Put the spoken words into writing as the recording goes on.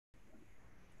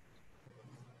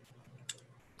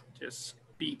Just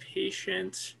be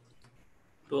patient,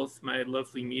 both my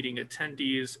lovely meeting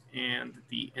attendees and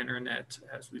the internet,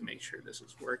 as we make sure this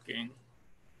is working.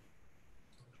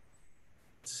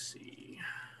 Let's see.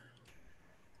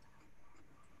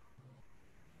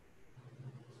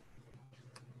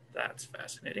 That's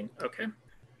fascinating. Okay.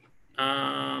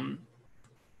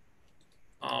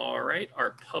 All right,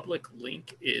 our public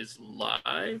link is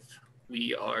live.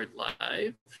 We are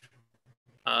live.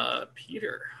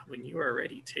 Peter, when you are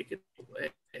ready, take it away.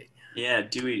 Yeah,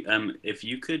 Dewey, if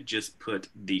you could just put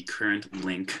the current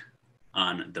link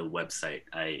on the website.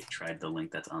 I tried the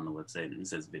link that's on the website and it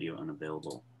says video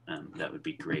unavailable. That would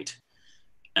be great.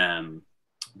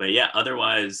 But yeah,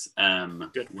 otherwise,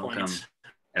 welcome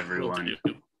everyone.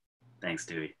 Thanks,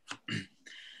 Dewey.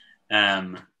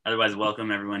 Otherwise,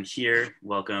 welcome everyone here.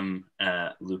 Welcome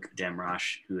Luke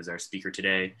Damrosch, who is our speaker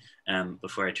today.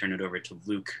 Before I turn it over to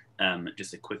Luke,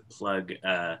 just a quick plug.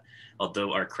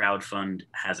 Although our crowdfund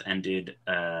has ended,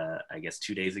 I guess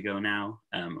 2 days ago now,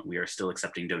 we are still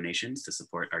accepting donations to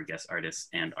support our guest artists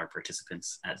and our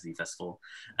participants at zFestival.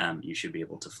 You should be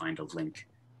able to find a link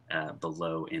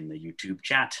below in the YouTube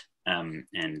chat.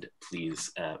 And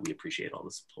please, we appreciate all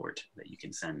the support that you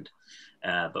can send.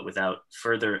 But without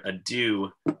further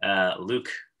ado, Luke,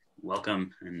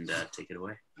 welcome and take it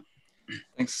away.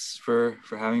 Thanks for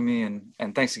having me,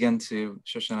 and thanks again to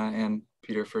Shoshana and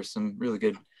Peter for some really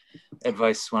good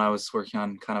advice when I was working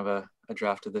on kind of a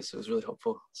draft of this. It was really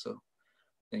helpful, so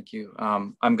thank you.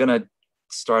 I'm gonna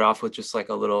start off with just like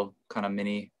a little kind of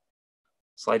mini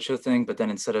slideshow thing, but then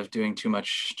instead of doing too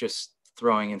much just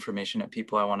throwing information at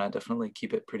people, I want to definitely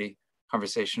keep it pretty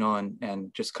conversational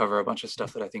and just cover a bunch of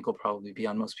stuff that I think will probably be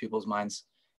on most people's minds,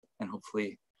 and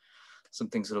hopefully some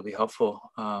things that'll be helpful,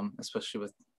 especially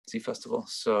with zFestival.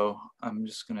 So I'm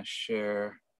just going to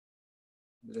share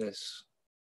this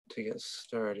to get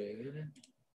started.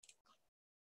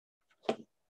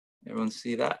 Everyone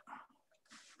see that?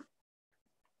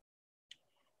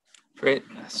 Great.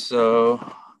 So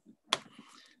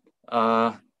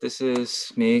this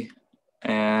is me.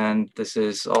 And this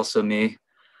is also me.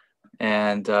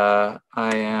 And I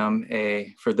am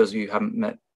for those of you who haven't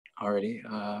met already,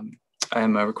 I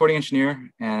am a recording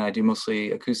engineer and I do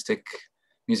mostly acoustic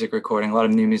music recording, a lot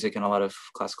of new music and a lot of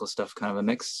classical stuff, kind of a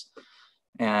mix.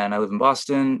 And I live in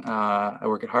Boston. I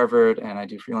work at Harvard and I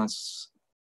do freelance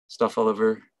stuff all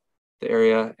over the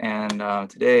area. And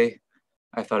today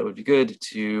I thought it would be good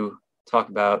to talk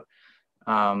about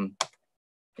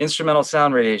instrumental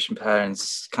sound radiation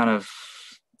patterns, kind of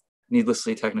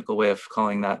needlessly technical way of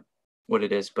calling that what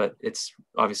it is, but it's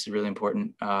obviously really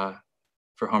important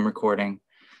for home recording.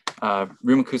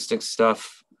 Room acoustic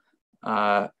stuff,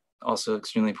 also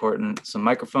extremely important. Some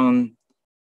microphone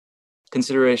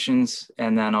considerations,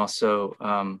 and then also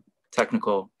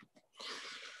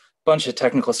bunch of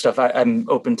technical stuff. I'm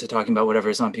open to talking about whatever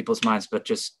is on people's minds, but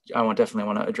just I definitely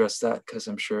want to address that because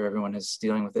I'm sure everyone is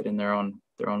dealing with it in their own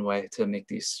way to make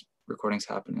these recordings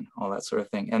happen and all that sort of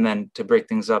thing. And then to break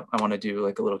things up, I want to do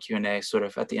like a little Q&A sort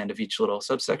of at the end of each little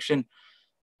subsection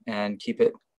and keep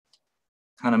it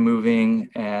kind of moving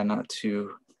and not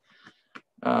too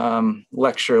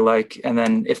lecture-like. And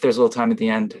then if there's a little time at the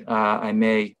end, I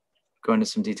may go into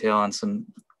some detail on some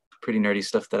pretty nerdy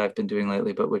stuff that I've been doing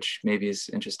lately, but which maybe is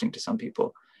interesting to some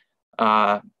people.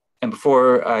 And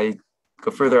before I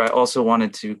go further, I also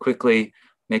wanted to quickly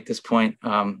make this point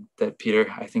that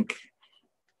Peter, I think,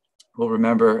 will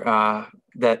remember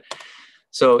that.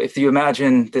 So if you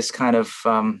imagine this kind of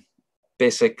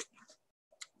basic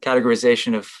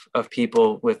categorization of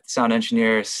people with sound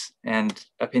engineers and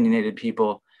opinionated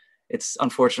people, it's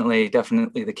unfortunately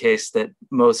definitely the case that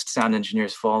most sound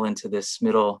engineers fall into this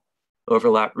middle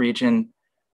overlap region.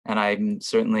 And I'm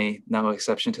certainly no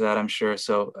exception to that, I'm sure.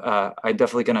 So I'm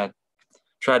definitely gonna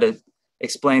try to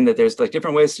explain that there's like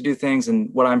different ways to do things, and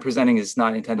what I'm presenting is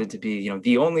not intended to be,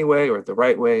 the only way or the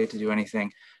right way to do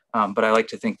anything. But I like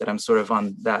to think that I'm sort of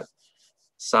on that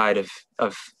side of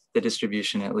the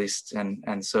distribution at least. And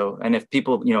if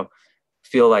people,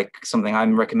 feel like something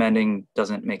I'm recommending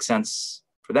doesn't make sense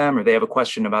for them, or they have a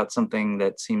question about something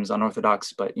that seems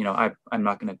unorthodox, but I'm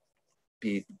not going to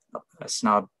be a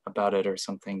snob about it or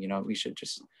something. We should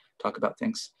just talk about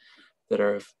things that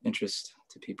are of interest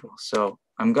to people. So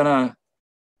I'm gonna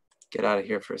get out of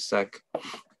here for a sec.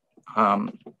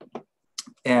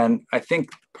 And I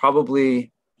think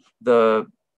probably the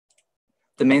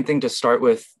main thing to start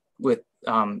with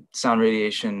sound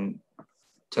radiation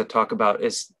to talk about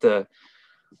is the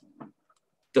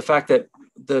fact that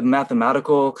the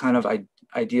mathematical kind of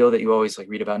ideal that you always like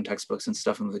read about in textbooks and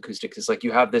stuff with acoustics is like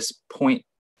you have this point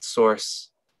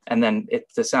source, and then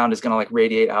the sound is going to like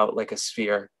radiate out like a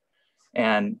sphere.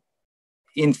 And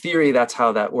in theory, that's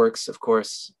how that works. Of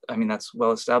course, I mean, that's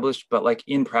well established, but like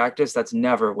in practice, that's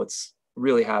never what's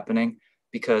really happening,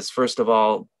 because first of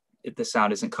all, the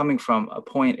sound isn't coming from a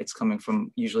point, it's coming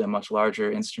from usually a much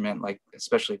larger instrument, like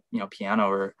especially, piano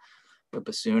or a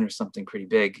bassoon or something pretty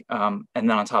big. And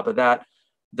then on top of that,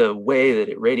 the way that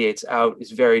it radiates out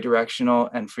is very directional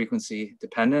and frequency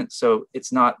dependent. So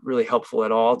it's not really helpful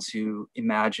at all to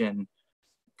imagine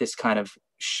this kind of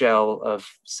shell of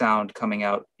sound coming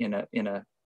out in a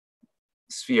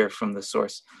sphere from the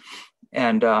source.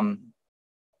 And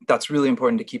that's really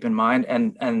important to keep in mind.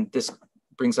 And this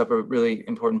brings up a really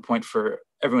important point for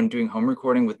everyone doing home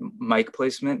recording with mic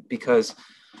placement, because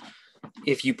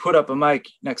if you put up a mic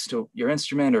next to your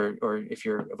instrument, or if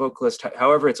you're a vocalist,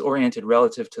 however it's oriented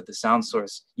relative to the sound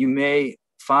source, you may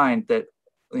find that,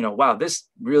 wow, this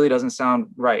really doesn't sound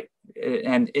right.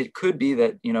 And it could be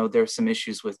that, there's some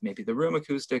issues with maybe the room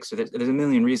acoustics, or there's a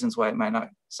million reasons why it might not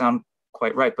sound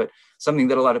quite right. But something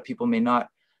that a lot of people may not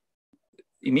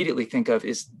immediately think of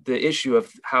is the issue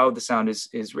of how the sound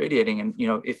is radiating. And,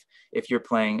 if you're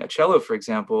playing a cello, for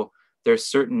example, there's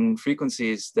certain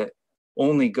frequencies that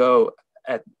only go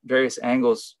at various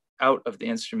angles out of the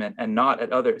instrument and not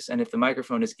at others. And if the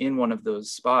microphone is in one of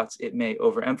those spots, it may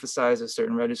overemphasize a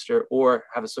certain register or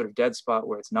have a sort of dead spot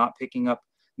where it's not picking up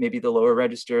maybe the lower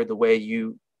register the way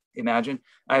you imagine.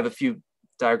 I have a few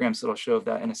diagrams that I'll show of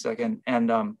that in a second.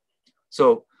 And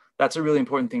so that's a really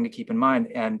important thing to keep in mind.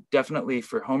 And definitely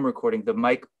for home recording, the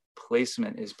mic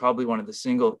placement is probably one of the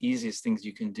single easiest things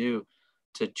you can do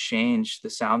to change the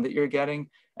sound that you're getting.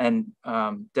 And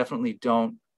definitely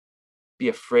don't be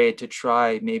afraid to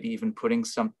try maybe even putting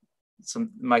some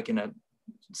mic in a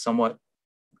somewhat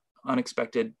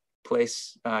unexpected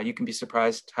place. You can be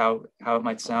surprised how it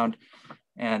might sound.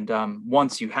 And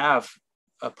once you have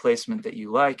a placement that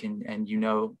you like, and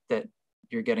that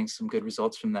you're getting some good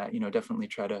results from that, definitely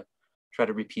try to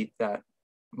repeat that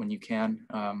when you can,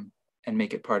 and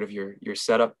make it part of your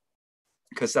setup.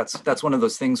 Because that's one of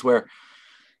those things where,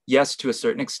 yes, to a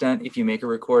certain extent, if you make a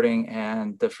recording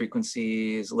and the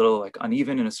frequency is a little like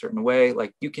uneven in a certain way,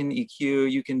 like you can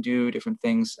EQ, you can do different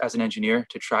things as an engineer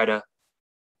to try to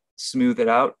smooth it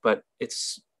out, but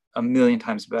it's a million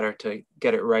times better to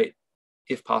get it right,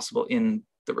 if possible, in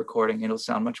the recording. It'll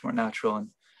sound much more natural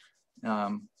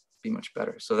and be much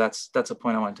better. So that's a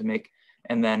point I wanted to make.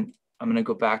 And then I'm going to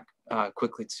go back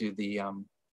quickly to the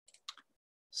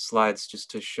slides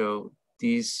just to show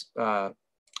these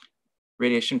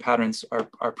radiation patterns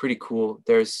are pretty cool.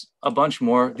 There's a bunch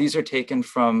more. These are taken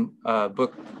from a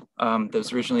book that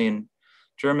was originally in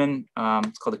German.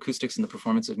 It's called Acoustics in the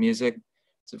Performance of Music.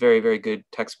 It's a very, very good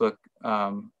textbook.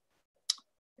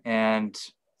 And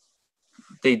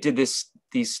they did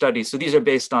these studies. So these are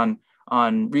based on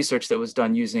research that was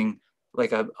done using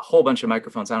like a whole bunch of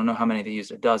microphones. I don't know how many they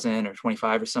used, a dozen or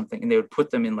 25 or something. And they would put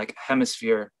them in like a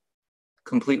hemisphere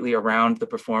completely around the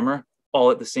performer, all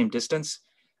at the same distance.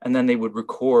 And then they would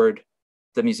record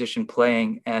the musician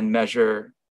playing and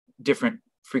measure different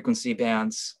frequency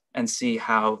bands and see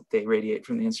how they radiate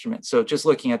from the instrument. So just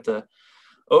looking at the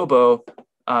oboe,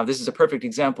 this is a perfect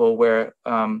example where,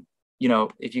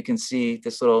 if you can see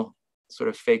this little sort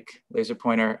of fake laser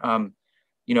pointer,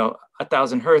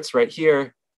 1,000 hertz right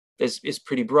here is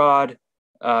pretty broad.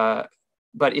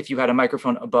 But if you had a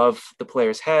microphone above the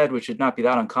player's head, which would not be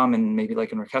that uncommon, maybe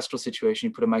like an orchestral situation,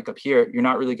 you put a mic up here, you're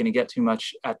not really going to get too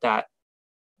much at that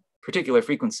particular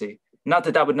frequency. Not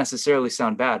that that would necessarily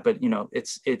sound bad, but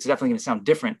it's definitely going to sound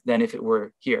different than if it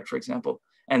were here, for example.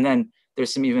 And then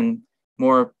there's some even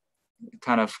more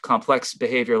kind of complex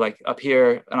behavior, like up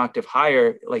here, an octave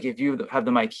higher. Like if you have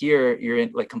the mic here, you're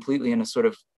completely in a sort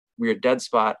of weird dead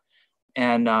spot.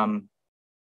 And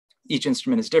each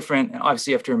instrument is different. And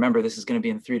obviously you have to remember this is going to be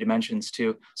in 3 dimensions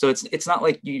too. So it's not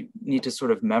like you need to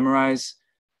sort of memorize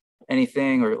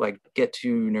anything or like get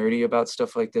too nerdy about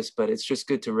stuff like this, but it's just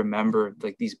good to remember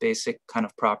like these basic kind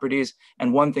of properties.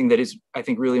 And one thing that is, I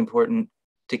think, really important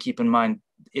to keep in mind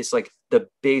is like the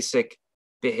basic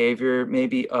behavior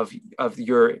maybe of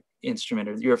your instrument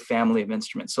or your family of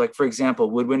instruments. So like, for example,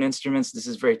 woodwind instruments, this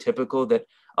is very typical that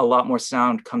a lot more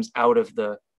sound comes out of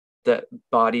the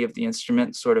body of the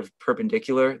instrument sort of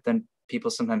perpendicular than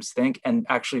people sometimes think. And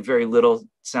actually very little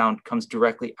sound comes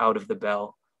directly out of the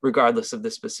bell, regardless of the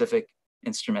specific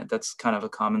instrument. That's kind of a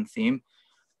common theme.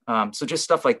 So just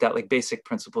stuff like that, like basic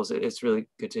principles, it's really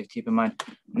good to keep in mind.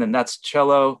 And then that's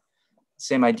cello,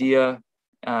 same idea.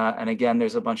 And again,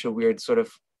 there's a bunch of weird sort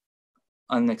of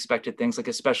unexpected things, like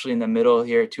especially in the middle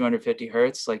here, 250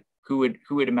 hertz, like who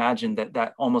would imagine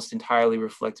that almost entirely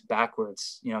reflects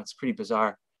backwards? It's pretty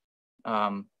bizarre.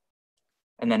 And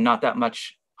then not that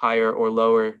much higher or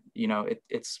lower, you know,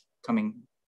 it's coming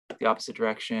the opposite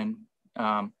direction.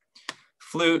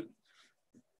 Flute,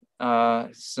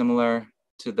 similar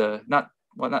to the, not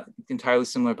entirely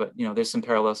similar, but you know, there's some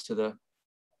parallels to the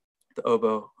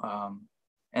oboe.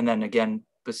 And then again,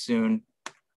 bassoon,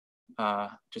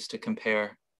 just to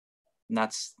compare. And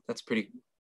that's pretty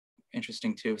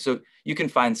interesting too. So you can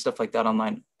find stuff like that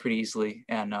online pretty easily.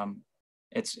 And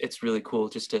it's really cool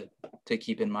just to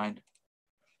keep in mind.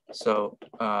 So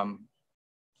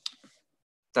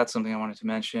that's something I wanted to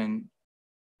mention.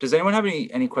 Does anyone have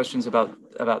any questions about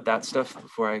that stuff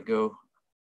before I go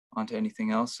on to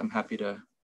anything else? I'm happy to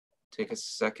take a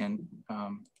second.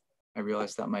 I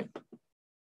realize that might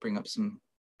bring up some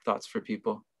thoughts for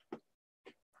people.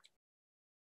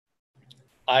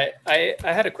 I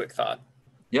had a quick thought.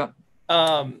 Yeah.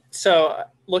 So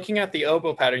looking at the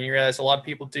oboe pattern, you realize a lot of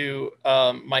people do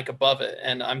mic above it,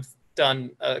 and I've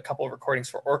done a couple of recordings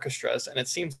for orchestras, and it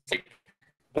seems like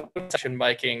section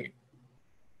miking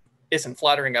isn't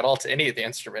flattering at all to any of the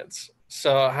instruments.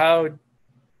 So how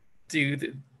do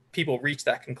people reach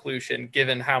that conclusion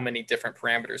given how many different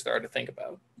parameters there are to think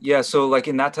about? Yeah, so like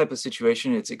in that type of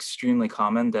situation, it's extremely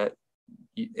common that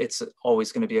it's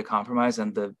always going to be a compromise,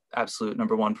 and the absolute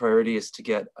number one priority is to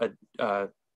get a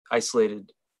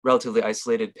relatively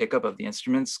isolated pickup of the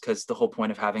instruments, because the whole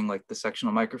point of having like the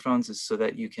sectional microphones is so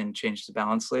that you can change the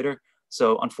balance later.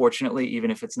 So unfortunately,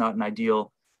 even if it's not an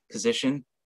ideal position,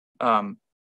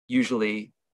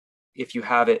 usually if you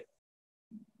have it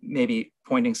maybe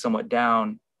pointing somewhat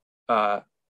down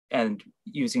and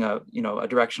using a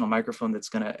directional microphone that's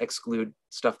going to exclude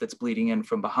stuff that's bleeding in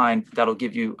from behind, that'll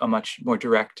give you a much more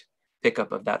direct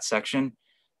pickup of that section.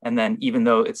 And then even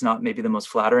though it's not maybe the most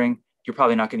flattering, you're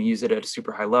probably not going to use it at a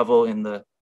super high level in the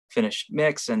finished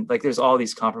mix. And like there's all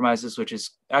these compromises, which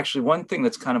is actually one thing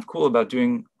that's kind of cool about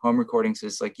doing home recordings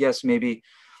is like, yes, maybe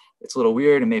it's a little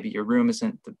weird and maybe your room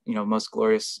isn't the most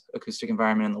glorious acoustic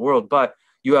environment in the world, but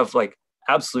you have like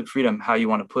absolute freedom how you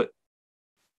want to put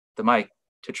the mic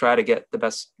to try to get the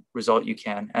best result you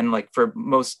can. And like for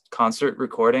most concert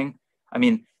recording, I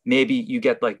mean, maybe you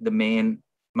get like the main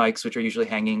mics, which are usually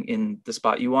hanging in the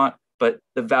spot you want, but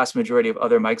the vast majority of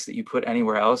other mics that you put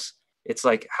anywhere else, it's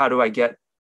like, how do I get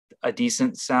a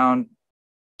decent sound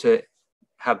to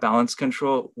have balance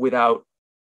control without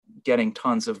getting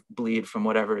tons of bleed from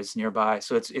whatever is nearby?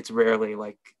 So it's rarely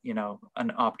like,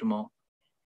 an optimal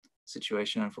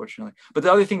situation, unfortunately. But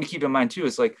the other thing to keep in mind too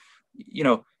is like,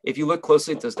 if you look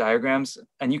closely at those diagrams,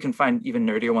 and you can find even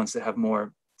nerdier ones that have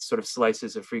more sort of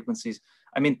slices of frequencies.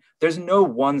 I mean, there's no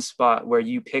one spot where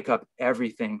you pick up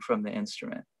everything from the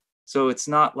instrument. So it's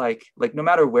not like no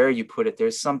matter where you put it,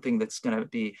 there's something that's going to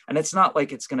be, and it's not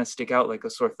like it's going to stick out like a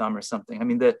sore thumb or something. I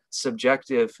mean, the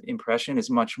subjective impression is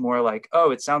much more like,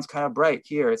 oh, it sounds kind of bright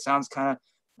here. It sounds kind of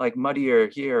like muddier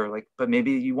here, like, but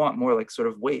maybe you want more like sort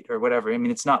of weight or whatever. I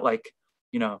mean, it's not like,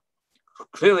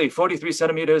 clearly 43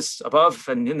 centimeters above,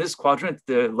 and in this quadrant,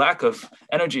 the lack of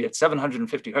energy at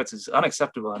 750 hertz is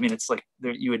unacceptable. I mean, it's like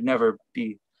you would never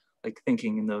be like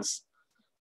thinking in those.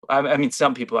 I mean,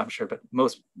 some people I'm sure, but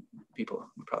most people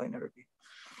would probably never be.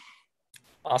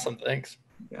 Awesome, thanks.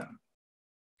 Yeah.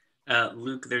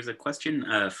 Luke, there's a question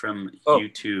from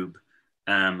YouTube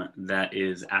that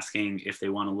is asking if they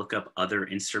want to look up other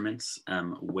instruments.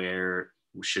 Where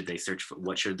should they search for?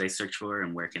 What should they search for,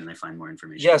 and where can they find more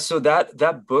information? Yeah, so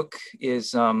that book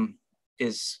is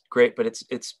great, but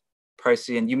it's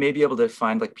pricey, and you may be able to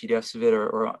find like PDFs of it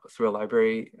or through a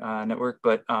library network.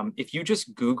 But if you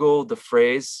just Google the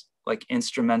phrase like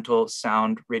instrumental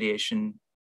sound radiation,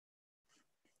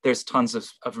 there's tons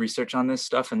of research on this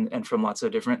stuff and from lots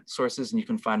of different sources, and you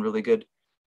can find really good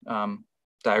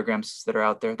diagrams that are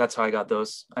out there. That's how I got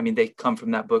those. I mean, they come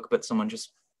from that book, but someone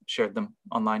just shared them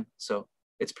online. So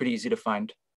it's pretty easy to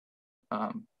find.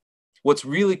 What's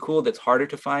really cool that's harder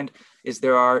to find is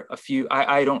there are a few,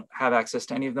 I don't have access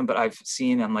to any of them, but I've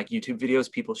seen on like YouTube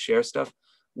videos, people share stuff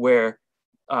where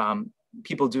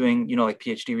people doing, like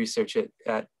PhD research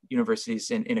at universities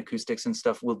in acoustics and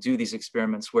stuff will do these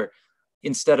experiments where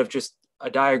instead of just a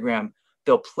diagram,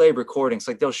 they'll play recordings.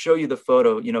 Like they'll show you the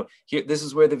photo, here, this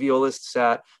is where the violist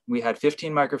sat. We had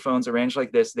 15 microphones arranged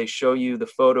like this. They show you the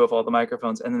photo of all the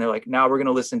microphones. And then they're like, now we're going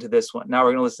to listen to this one. Now we're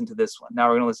going to listen to this one. Now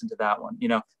we're going to listen to that one.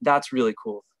 That's really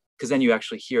cool because then you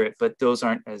actually hear it, but those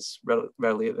aren't as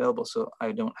readily available. So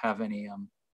I don't have any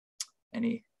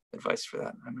advice for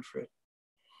that, I'm afraid.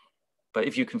 But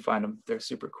if you can find them, they're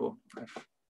super cool. I've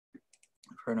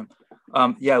heard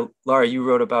them. Yeah, Laura, you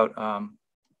wrote about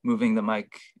moving the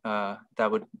mic. That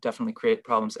would definitely create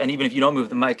problems. And even if you don't move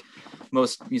the mic,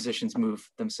 most musicians move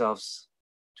themselves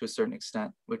to a certain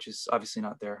extent, which is obviously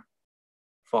not their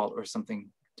fault or something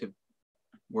to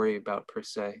worry about per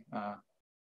se. I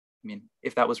mean,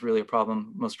 if that was really a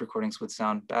problem, most recordings would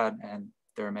sound bad, and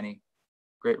there are many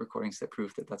great recordings that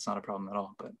prove that that's not a problem at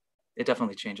all, but it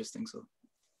definitely changes things a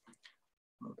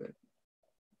little bit.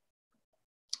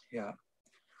 Yeah.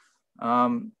 I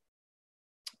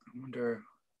wonder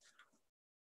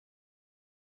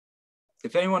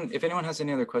if anyone has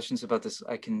any other questions about this.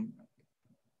 I can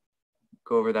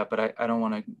go over that, but I don't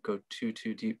want to go too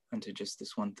deep into just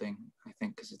this one thing, I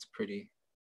think, because it's pretty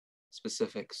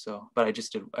specific. So, but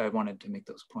I wanted to make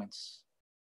those points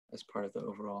as part of the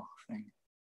overall thing.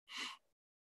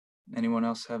 Anyone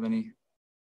else have any?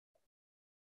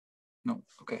 No,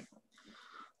 okay.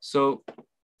 So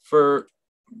for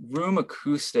room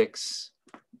acoustics,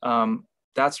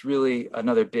 that's really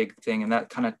another big thing, and that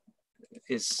kind of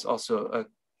is also a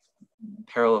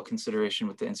parallel consideration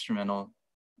with the instrumental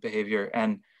behavior.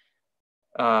 And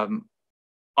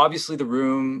obviously the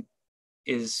room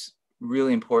is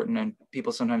really important, and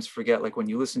people sometimes forget, like when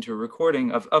you listen to a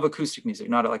recording of acoustic music,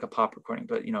 not like a pop recording,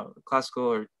 but you know, classical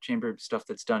or chamber stuff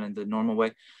that's done in the normal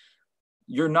way,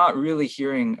 you're not really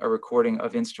hearing a recording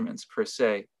of instruments per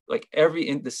se. Like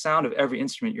the sound of every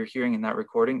instrument you're hearing in that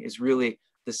recording is really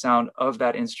the sound of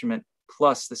that instrument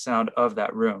plus the sound of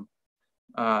that room.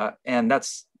 And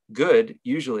that's good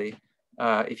usually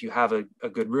if you have a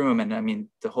good room. And I mean,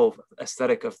 the whole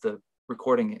aesthetic of the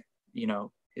recording, you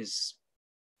know, is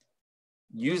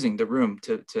using the room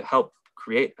to help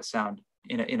create a sound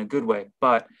in a good way.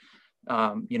 But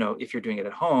you know, if you're doing it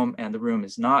at home and the room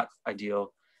is not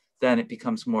ideal, then it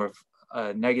becomes more of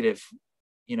a negative,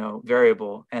 you know,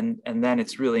 variable, and then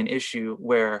it's really an issue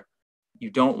where you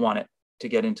don't want it to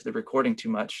get into the recording too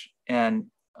much. And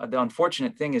the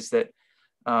unfortunate thing is that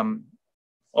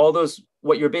all those,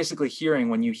 what you're basically hearing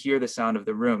when you hear the sound of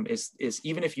the room is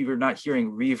even if you're not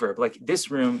hearing reverb, like this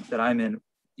room that I'm in,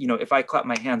 you know, if I clap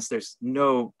my hands, there's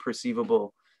no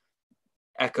perceivable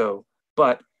echo,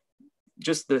 but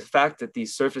just the fact that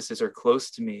these surfaces are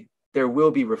close to me, there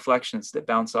will be reflections that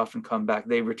bounce off and come back.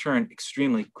 They return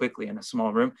extremely quickly in a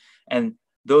small room, and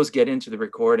those get into the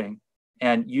recording,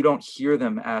 and you don't hear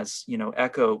them as, you know,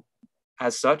 echo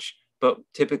as such. But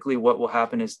typically what will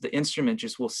happen is the instrument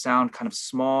just will sound kind of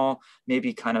small,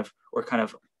 maybe kind of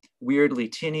weirdly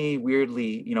tinny,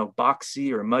 weirdly, you know,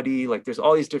 boxy or muddy. Like there's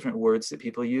all these different words that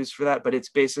people use for that, but it's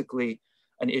basically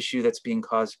an issue that's being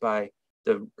caused by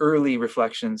the early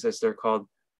reflections, as they're called,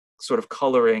 sort of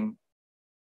coloring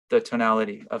the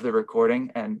tonality of the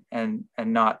recording and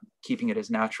not keeping it as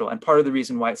natural. And part of the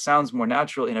reason why it sounds more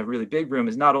natural in a really big room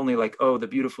is not only like, oh, the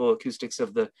beautiful acoustics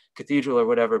of the cathedral or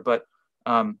whatever, but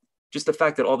just the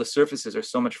fact that all the surfaces are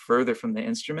so much further from the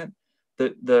instrument.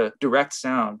 The direct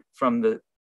sound from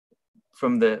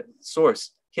the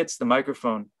source hits the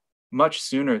microphone much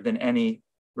sooner than any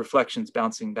reflections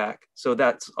bouncing back. So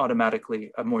that's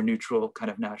automatically a more neutral,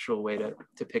 kind of natural way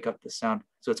to pick up the sound.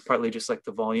 So it's partly just like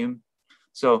the volume.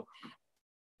 So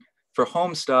for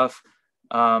home stuff,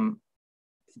 it's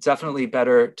definitely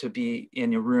better to be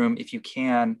in your room if you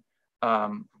can,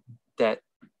 that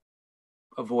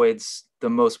avoids the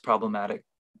most problematic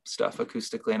stuff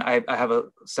acoustically. And I have a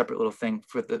separate little thing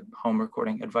for the home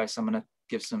recording advice. I'm going to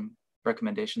give some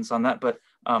recommendations on that. But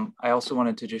I also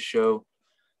wanted to just show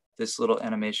this little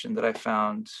animation that I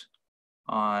found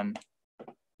on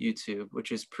YouTube,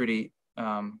 which is pretty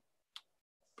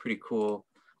cool.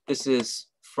 This is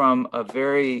from a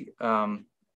very, oh,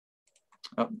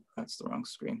 that's the wrong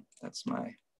screen. That's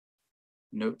my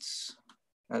notes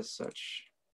as such.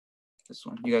 This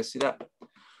one, you guys see that?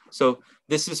 So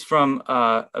this is from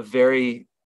a very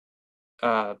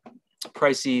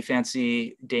pricey,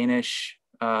 fancy Danish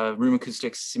room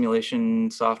acoustics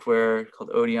simulation software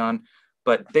called Odeon.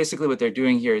 But basically what they're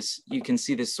doing here is you can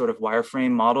see this sort of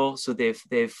wireframe model. So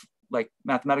they've like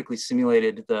mathematically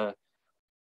simulated the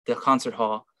concert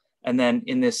hall. And then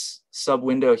in this sub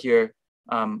window here,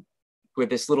 where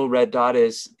this little red dot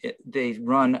is, they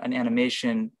run an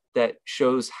animation that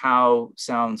shows how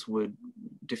sounds would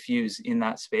diffuse in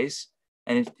that space.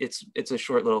 And it's a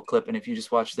short little clip. And if you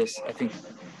just watch this, I think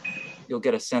you'll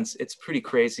get a sense. It's pretty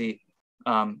crazy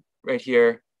right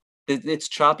here. It's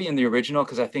choppy in the original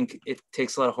because I think it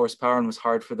takes a lot of horsepower and was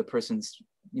hard for the person's,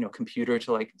 you know, computer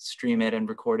to like stream it and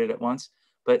record it at once.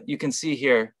 But you can see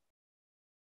here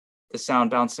the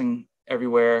sound bouncing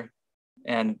everywhere,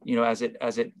 and you know, as it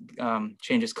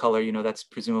changes color, you know, that's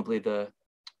presumably the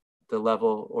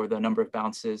level or the number of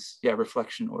bounces. Yeah,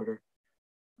 reflection order.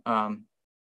 But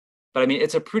I mean,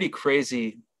 it's a pretty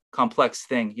crazy complex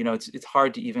thing. You know, it's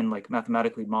hard to even like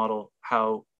mathematically model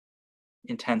how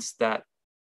intense that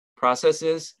process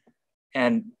is.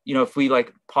 you know, if we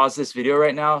like pause this video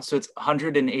right now, so it's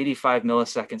 185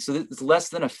 milliseconds. So it's less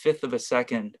than a fifth of a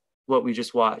second what we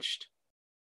just watched.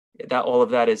 That all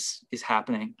of that is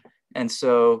happening, and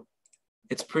so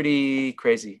it's pretty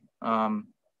crazy.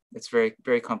 It's very,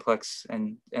 very complex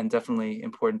and definitely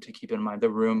important to keep in mind. The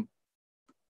room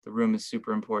is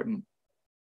super important.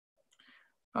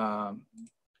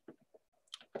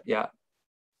 Yeah,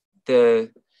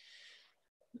 the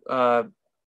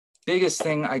biggest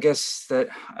thing I guess that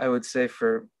I would say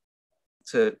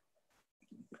to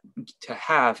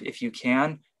have, if you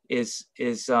can, is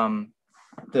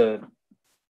the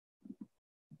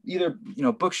either, you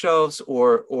know, bookshelves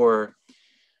or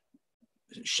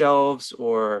shelves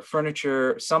or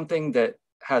furniture, something that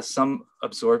has some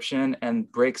absorption and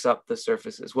breaks up the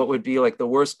surfaces. What would be like the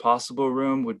worst possible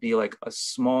room would be like a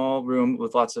small room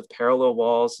with lots of parallel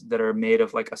walls that are made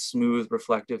of like a smooth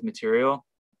reflective material.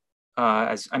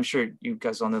 As I'm sure you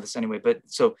guys all know this anyway, but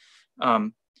so,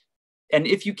 and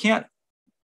if you can't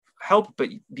help but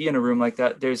be in a room like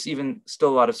that, there's even still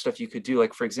a lot of stuff you could do.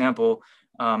 Like, for example,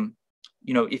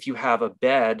 you know, if you have a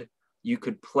bed, you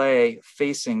could play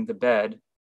facing the bed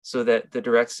so that the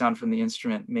direct sound from the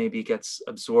instrument maybe gets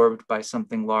absorbed by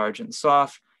something large and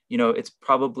soft. You know, it's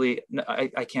probably,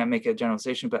 I can't make a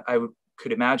generalization, but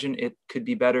could imagine it could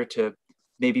be better to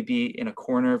maybe be in a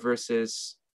corner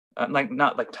versus like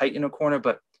not like tight in a corner,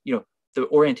 but you know, the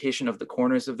orientation of the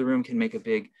corners of the room can make a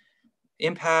big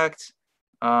impact.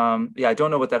 Yeah, I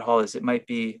don't know what that hall is. It might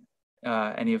be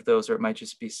any of those, or it might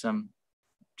just be some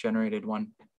generated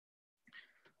one.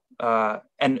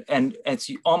 And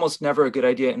it's almost never a good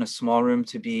idea in a small room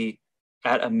to be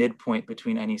at a midpoint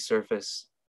between any surface.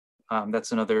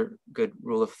 That's another good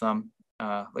rule of thumb.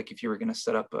 Like if you were going to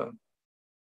set up a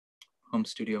home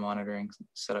studio monitoring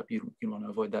setup, you want to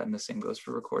avoid that, and the same goes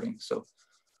for recording. So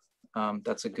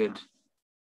that's a good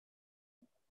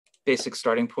basic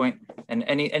starting point. And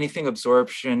anything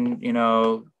absorption, you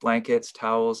know, blankets,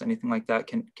 towels, anything like that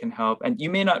can help. And you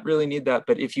may not really need that,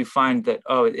 but if you find that,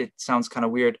 oh, it sounds kind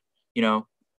of weird, you know,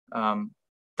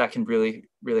 that can really,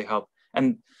 really help.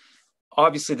 And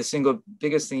obviously the single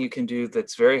biggest thing you can do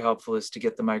that's very helpful is to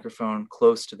get the microphone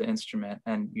close to the instrument.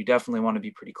 And you definitely want to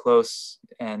be pretty close,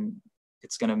 and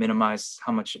it's going to minimize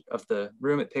how much of the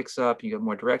room it picks up. You get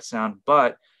more direct sound,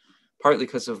 but partly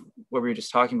because of what we were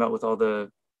just talking about with all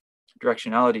the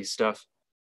directionality stuff,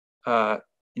 you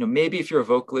know, maybe if you're a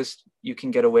vocalist, you can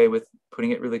get away with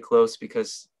putting it really close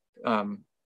because,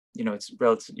 you know, it's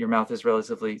your mouth is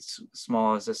relatively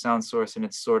small as a sound source, and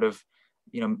it's sort of,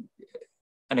 you know,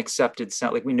 an accepted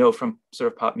sound. Like we know from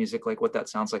sort of pop music, like what that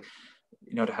sounds like,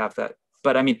 you know, to have that.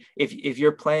 But I mean, if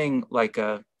you're playing like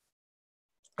a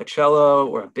cello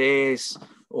or a bass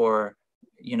or,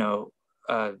 you know,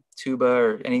 tuba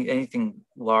or anything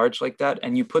large like that,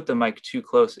 and you put the mic too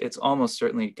close, it's almost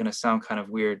certainly going to sound kind of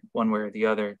weird one way or the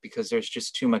other, because there's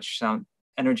just too much sound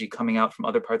energy coming out from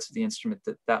other parts of the instrument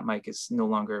that mic is no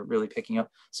longer really picking up.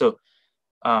 So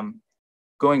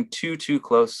going too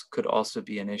close could also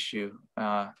be an issue.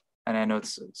 And I know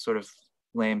it's sort of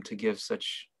lame to give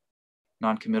such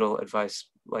non-committal advice,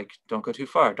 like don't go too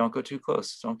far, don't go too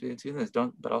close, don't do this,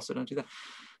 but also don't do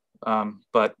that.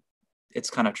 But it's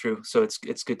kind of true. So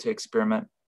it's good to experiment.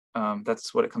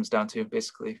 That's what it comes down to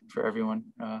basically for everyone.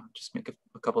 Just make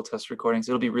a couple test recordings.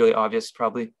 It'll be really obvious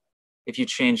probably if you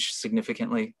change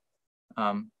significantly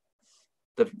some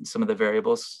of the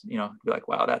variables, you know, be like,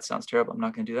 wow, that sounds terrible, I'm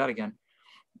not going to do that again.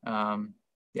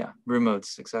 Yeah, room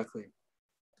modes, exactly.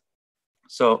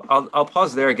 So I'll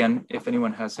pause there again if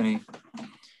anyone has any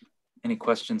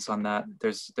questions on that.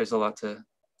 There's a lot to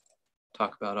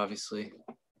talk about, obviously.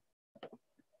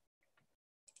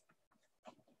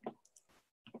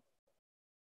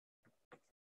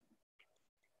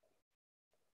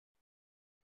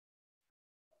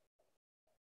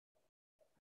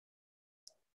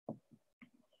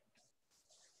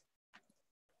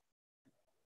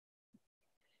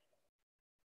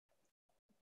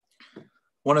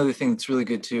 One other thing that's really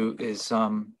good too is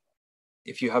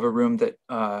if you have a room that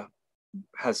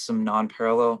has some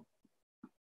non-parallel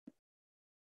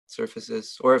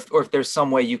surfaces, or if there's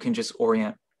some way you can just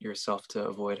orient yourself to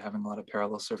avoid having a lot of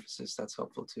parallel surfaces, that's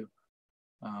helpful too.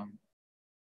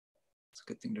 It's a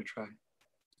good thing to try.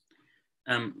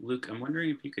 Luke, I'm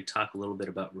wondering if you could talk a little bit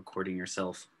about recording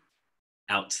yourself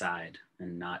outside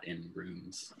and not in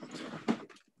rooms.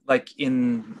 Like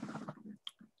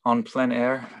on plein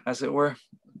air, as it were,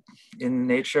 in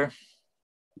nature.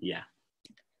 Yeah.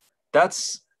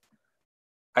 That's,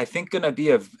 I think, going to be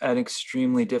an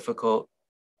extremely difficult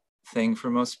thing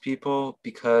for most people,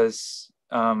 because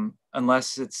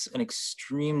unless it's an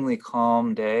extremely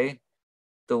calm day,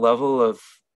 the level of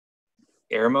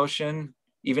air motion,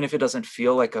 even if it doesn't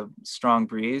feel like a strong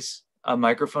breeze, a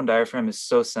microphone diaphragm is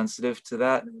so sensitive to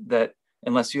that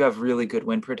unless you have really good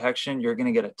wind protection, you're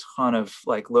going to get a ton of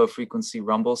like low frequency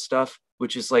rumble stuff,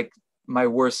 which is like my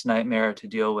worst nightmare to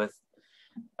deal with,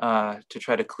 to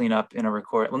try to clean up in a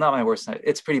record. Well, not my worst night.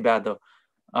 It's pretty bad though.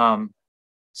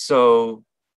 So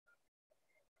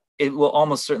it will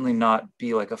almost certainly not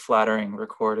be like a flattering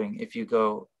recording if you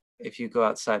go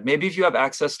outside. Maybe if you have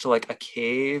access to like a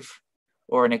cave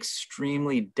or an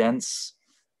extremely dense,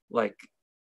 like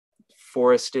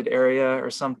forested area or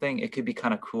something, it could be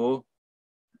kind of cool.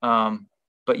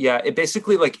 But yeah, it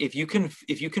basically, like if you can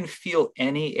feel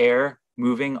any air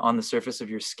moving on the surface of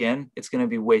your skin, it's going to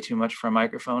be way too much for a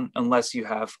microphone unless you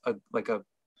have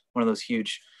one of those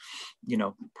huge,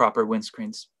 proper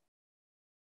windscreens.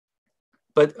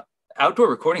 But outdoor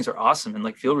recordings are awesome, and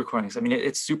like field recordings, I mean,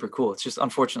 it's super cool. It's just,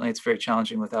 unfortunately, it's very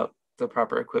challenging without the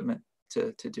proper equipment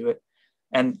to do it.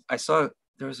 And I saw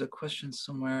there was a question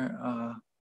somewhere.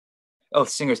 Oh,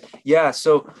 singers. Yeah.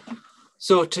 So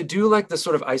to do like the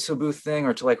sort of iso booth thing,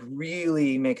 or to like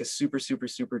really make a super, super,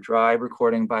 super dry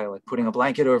recording by like putting a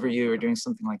blanket over you or doing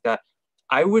something like that,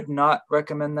 I would not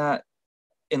recommend that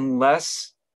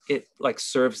unless it like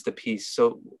serves the piece.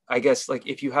 So I guess like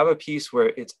if you have a piece where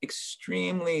it's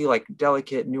extremely like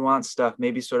delicate, nuanced stuff,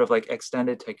 maybe sort of like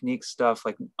extended technique stuff,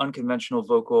 like unconventional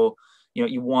vocal,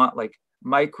 you want like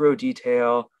micro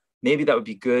detail, maybe that would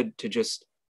be good to just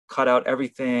cut out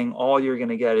everything. All you're going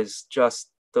to get is just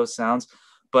those sounds.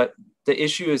 But the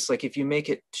issue is like if you make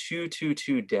it too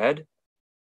dead,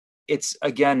 it's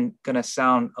again going to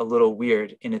sound a little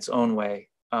weird in its own way.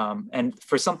 And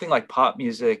for something like pop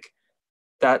music,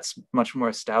 that's much more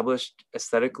established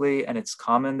aesthetically, and it's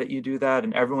common that you do that,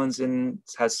 and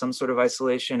has some sort of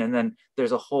isolation. And then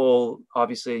there's a whole,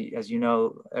 obviously, as you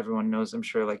know, everyone knows, I'm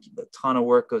sure, like a ton of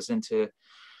work goes into,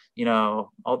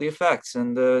 all the effects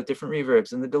and the different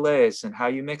reverbs and the delays and how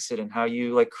you mix it and how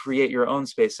you like create your own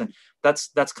space. And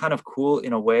that's kind of cool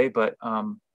in a way, but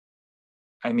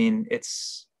I mean,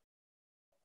 it's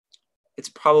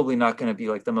probably not going to be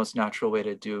like the most natural way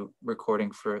to do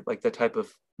recording for like the type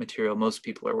of material most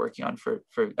people are working on for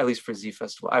at least for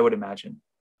zFestival, I would imagine.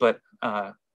 But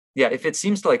yeah, if it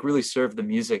seems to like really serve the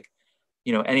music,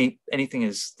 anything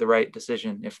is the right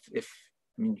decision if I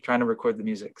mean, you're trying to record the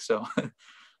music. So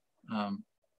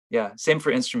yeah, same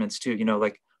for instruments too,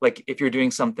 like if you're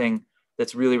doing something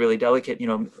that's really, really delicate,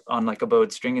 on like a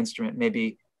bowed string instrument,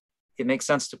 maybe it makes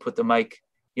sense to put the mic,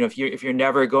 if you're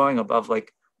never going above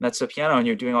like mezzo piano and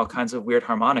you're doing all kinds of weird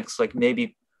harmonics, like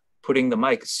maybe putting the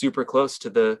mic super close to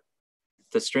the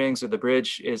strings or the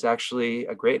bridge is actually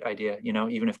a great idea,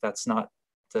 even if that's not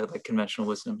the like conventional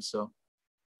wisdom. So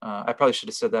I probably should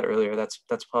have said that earlier.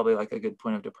 That's probably like a good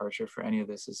point of departure for any of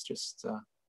this, is just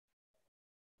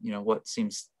what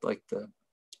seems like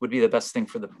would be the best thing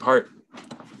for the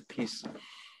piece.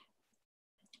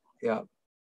 Yeah,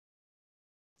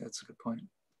 that's a good point.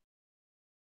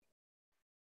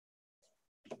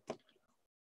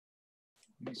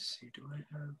 Let me see, do I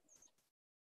have?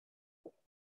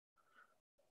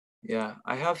 Yeah,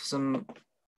 I have some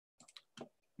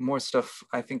more stuff.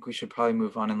 I think we should probably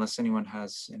move on unless anyone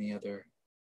has any other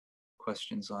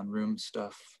questions on room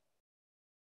stuff.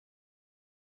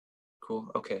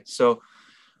 Cool, okay. So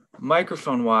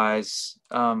microphone wise,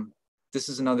 this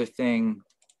is another thing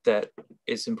that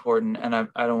is important, and I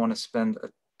don't want to spend a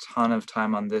ton of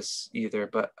time on this either,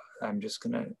 but I'm just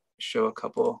gonna show a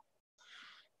couple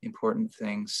important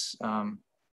things.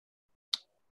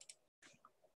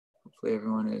 Hopefully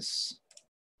everyone is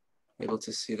able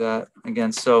to see that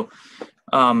again. So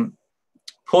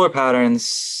polar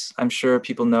patterns, I'm sure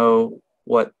people know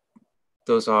what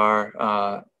those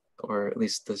are, or at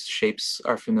least the shapes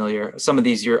are familiar. Some of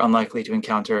these you're unlikely to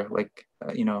encounter, like,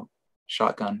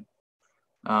 shotgun.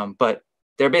 But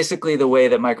they're basically the way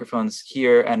that microphones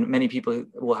here, and many people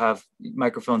will have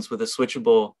microphones with a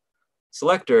switchable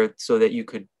selector so that you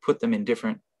could put them in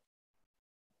different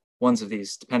ones of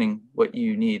these depending what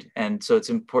you need. And so it's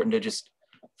important to just,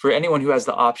 for anyone who has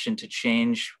the option to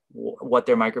change what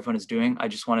their microphone is doing, I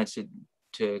just wanted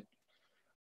to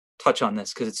touch on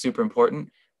this because it's super important.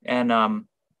 And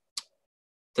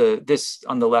this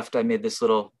on the left, I made this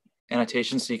little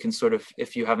annotation so you can sort of,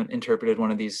 if you haven't interpreted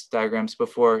one of these diagrams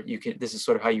before, this is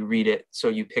sort of how you read it. So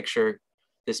you picture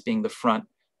this being the front.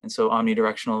 And so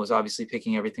omnidirectional is obviously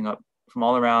picking everything up from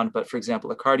all around. But for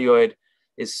example, a cardioid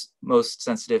is most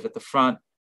sensitive at the front,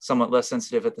 somewhat less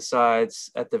sensitive at the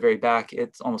sides. At the very back,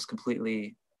 it's almost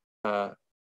completely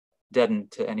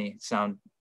deadened to any sound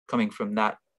coming from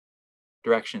that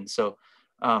direction. So,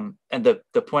 and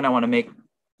the point I want to make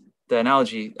the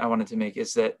analogy I wanted to make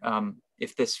is that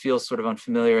if this feels sort of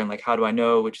unfamiliar and like, how do I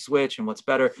know which is which and what's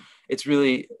better? It's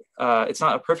really, it's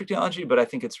not a perfect analogy, but I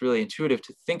think it's really intuitive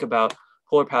to think about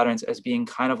polar patterns as being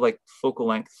kind of like focal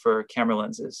length for camera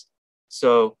lenses.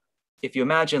 So if you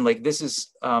imagine like this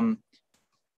is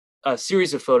a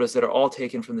series of photos that are all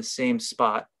taken from the same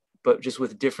spot, but just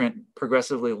with different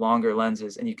progressively longer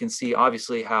lenses. And you can see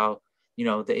obviously how, you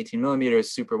know, the 18 millimeter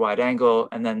is super wide angle,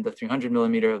 and then the 300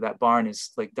 millimeter of that barn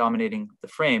is like dominating the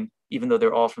frame, even though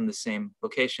they're all from the same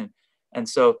location. And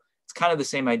so it's kind of the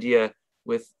same idea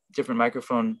with different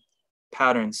microphone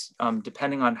patterns.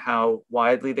 Depending on how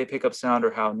widely they pick up sound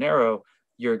or how narrow,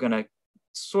 you're gonna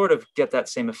sort of get that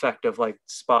same effect of like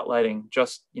spotlighting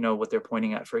just, you know, what they're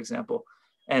pointing at, for example.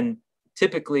 And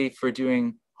typically for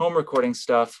doing home recording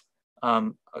stuff,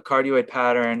 a cardioid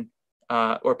pattern,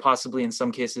 or possibly in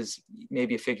some cases,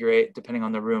 maybe a figure eight, depending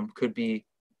on the room, could be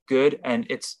good. And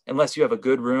it's, unless you have a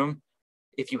good room,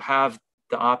 if you have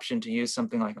the option to use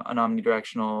something like an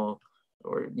omnidirectional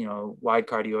or, you know, wide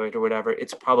cardioid or whatever,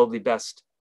 it's probably best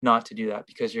not to do that,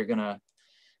 because you're gonna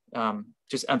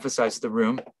just emphasize the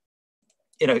room.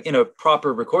 In a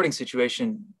proper recording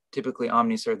situation, typically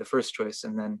omnis are the first choice,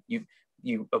 and then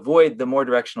you avoid the more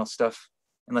directional stuff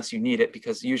unless you need it,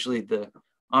 because usually the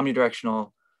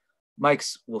omnidirectional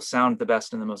mics will sound the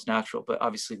best and the most natural, but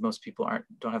obviously most people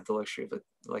don't have the luxury of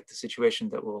like the situation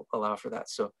that will allow for that.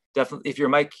 So definitely, if your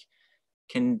mic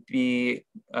can be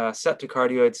set to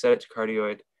cardioid, set it to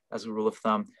cardioid as a rule of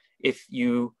thumb. If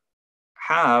you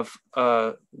have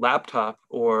a laptop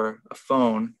or a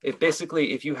phone,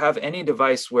 if you have any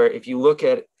device where if you look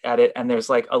at it and there's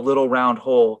like a little round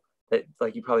hole that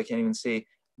like you probably can't even see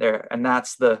there, and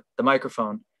that's the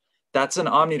microphone, that's an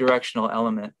omnidirectional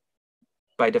element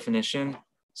by definition.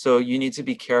 So you need to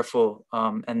be careful.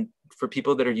 And for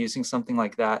people that are using something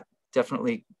like that,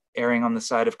 definitely erring on the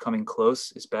side of coming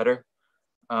close is better.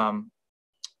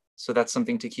 So that's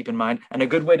something to keep in mind. And a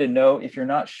good way to know if you're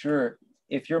not sure,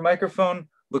 if your microphone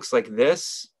looks like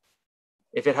this,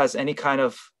 if it has any kind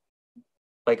of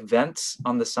like vents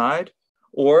on the side,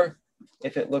 or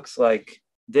if it looks like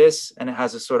this and it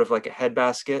has a sort of like a head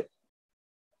basket,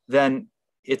 then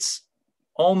it's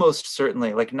almost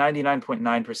certainly like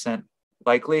 99.9%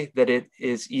 likely that it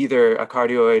is either a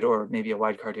cardioid or maybe a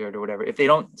wide cardioid or whatever. If they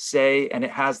don't say, and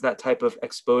it has that type of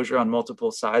exposure on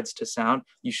multiple sides to sound,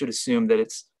 you should assume that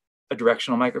it's a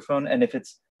directional microphone. And if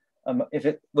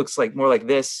it looks like more like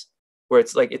this, where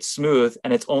it's like it's smooth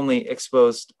and it's only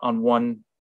exposed on one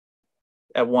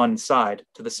side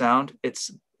to the sound,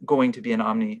 it's going to be an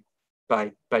omni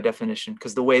by definition,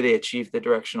 because the way they achieve the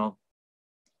directional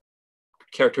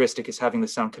characteristic is having the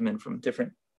sound come in from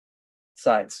different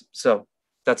sides. So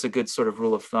that's a good sort of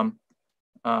rule of thumb.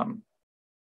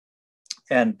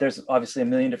 And there's obviously a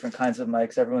million different kinds of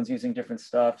mics. Everyone's using different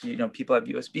stuff. You know, people have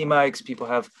USB mics, people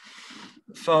have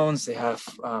phones, they have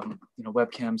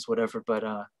webcams, whatever. But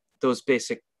those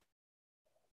basic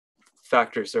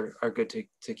factors are good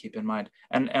to keep in mind.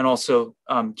 And also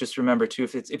just remember too,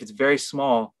 if it's very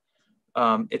small,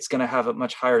 it's going to have a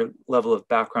much higher level of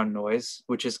background noise,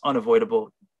 which is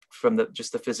unavoidable from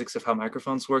just the physics of how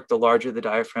microphones work. The larger the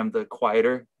diaphragm, the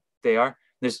quieter they are.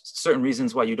 There's certain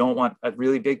reasons why you don't want a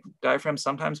really big diaphragm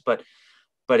sometimes, but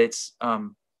it's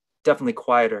definitely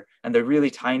quieter. And the really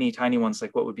tiny ones,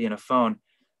 like what would be in a phone,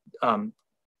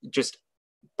 just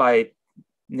by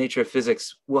nature of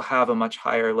physics, will have a much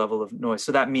higher level of noise.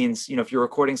 So that means, if you're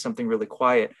recording something really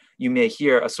quiet, you may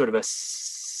hear a sort of a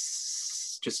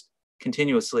just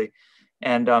continuously.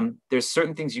 And there's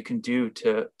certain things you can do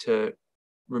to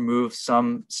remove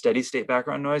some steady state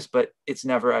background noise, but it's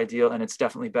never ideal. And it's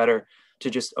definitely better to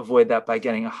just avoid that by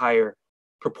getting a higher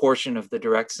proportion of the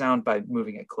direct sound by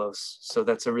moving it close. So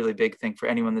that's a really big thing for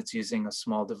anyone that's using a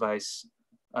small device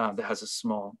that has a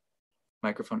small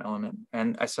microphone element.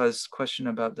 And I saw this question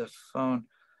about the phone.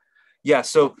 Yeah,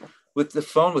 so with the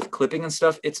phone, with clipping and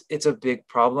stuff, it's a big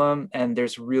problem, and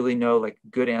there's really no like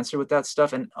good answer with that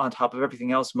stuff. And on top of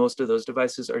everything else, most of those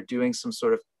devices are doing some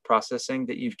sort of processing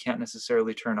that you can't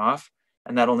necessarily turn off,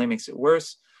 and that only makes it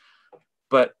worse.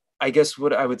 But I guess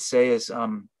what I would say is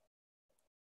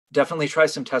definitely try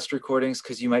some test recordings,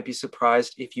 because you might be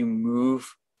surprised if you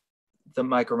move the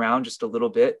mic around just a little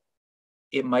bit,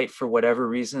 it might, for whatever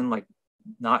reason, like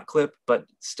not clip, but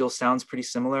still sounds pretty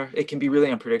similar. It can be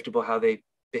really unpredictable how they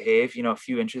behave. A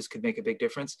few inches could make a big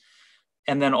difference.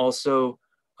 And then also,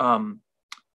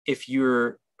 if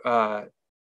you're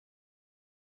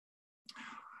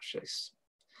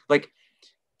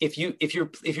if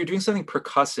you're doing something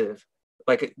percussive,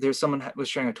 like there's someone was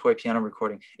sharing a toy piano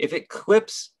recording. If it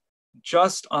clips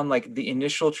just on like the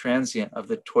initial transient of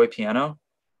the toy piano,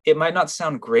 it might not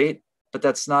sound great, but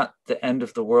that's not the end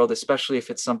of the world, especially if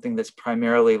it's something that's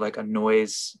primarily like a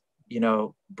noise,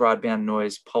 broadband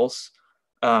noise pulse.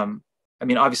 I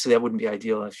mean, obviously that wouldn't be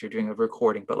ideal if you're doing a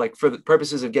recording, but like for the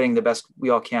purposes of getting the best we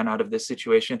all can out of this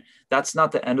situation, that's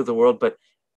not the end of the world. But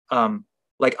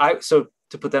so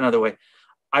to put that another way,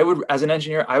 as an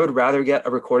engineer, I would rather get a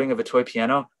recording of a toy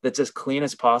piano that's as clean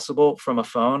as possible from a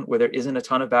phone where there isn't a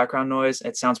ton of background noise.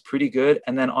 It sounds pretty good.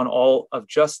 And then on all of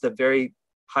just the very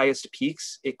highest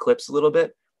peaks, it clips a little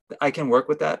bit. I can work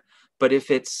with that. But if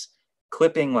it's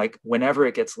clipping like whenever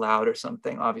it gets loud or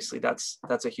something, obviously that's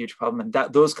a huge problem.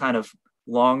 And those kind of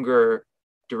longer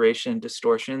duration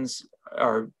distortions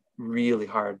are really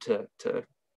hard to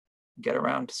get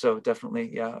around. So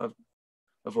definitely, yeah,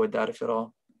 avoid that if at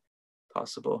all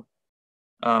possible.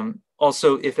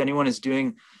 Also, if anyone is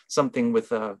doing something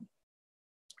with a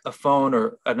phone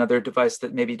or another device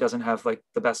that maybe doesn't have like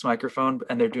the best microphone,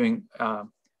 and they're doing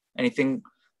anything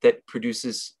that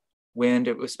produces wind,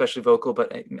 especially vocal,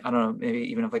 but I don't know, maybe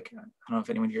even if I don't know if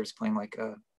anyone here is playing like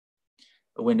a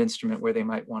wind instrument where they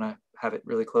might want to have it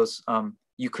really close.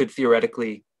 You could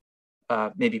theoretically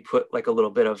maybe put like a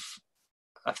little bit of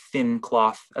a thin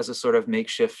cloth as a sort of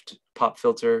makeshift pop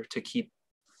filter to keep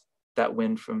that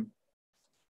wind from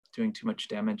doing too much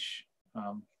damage.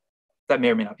 That may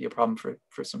or may not be a problem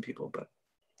for some people, but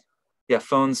yeah,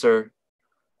 phones are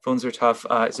tough.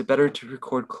 Is it better to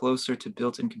record closer to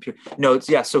built-in computer? No,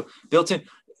 so built-in,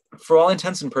 for all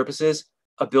intents and purposes,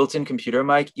 a built-in computer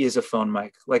mic is a phone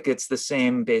mic. Like it's the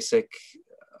same basic,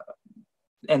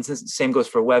 and the same goes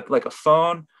for web, like a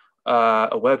phone, a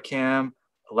webcam,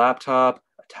 a laptop,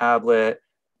 a tablet,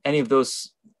 any of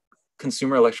those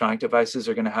consumer electronic devices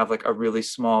are going to have like a really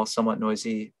small, somewhat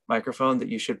noisy microphone that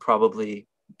you should probably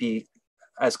be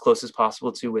as close as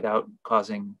possible to without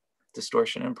causing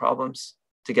distortion and problems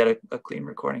to get a clean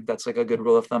recording. That's like a good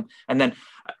rule of thumb. And then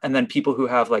people who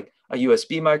have like a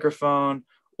USB microphone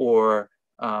or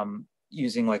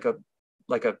using like a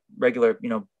regular,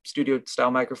 studio style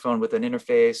microphone with an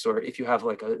interface, or if you have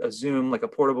like a Zoom, like a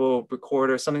portable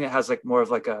recorder, something that has like more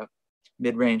of like a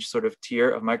mid-range sort of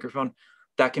tier of microphone,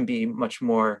 that can be much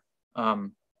more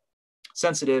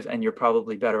sensitive, and you're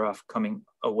probably better off coming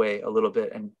away a little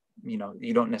bit, and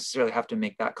you don't necessarily have to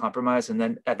make that compromise. And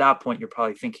then at that point, you're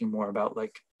probably thinking more about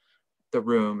like the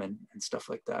room and stuff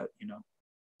like that,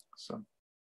 So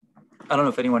I don't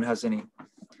know if anyone has any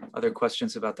other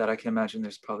questions about that. I can imagine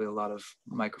there's probably a lot of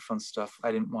microphone stuff.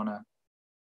 I want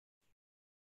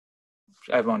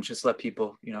to just let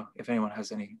people, if anyone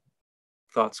has any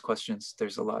thoughts, questions,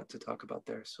 there's a lot to talk about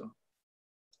there, so.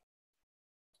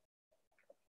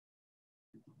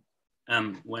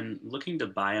 When looking to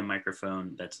buy a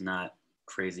microphone that's not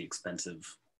crazy expensive,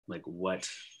 like what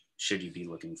should you be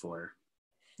looking for,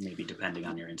 maybe depending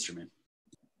on your instrument?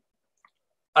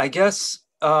 I guess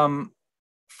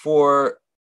for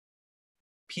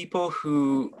people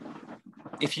who,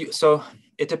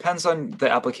 it depends on the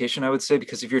application, I would say,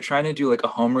 because if you're trying to do like a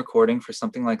home recording for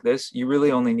something like this, you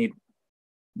really only need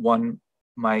one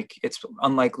mic. It's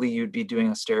unlikely you'd be doing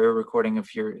a stereo recording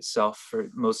of yourself for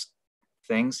most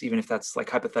things, even if that's like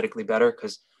hypothetically better,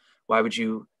 because why would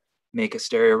you make a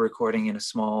stereo recording in a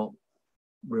small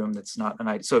room that's not an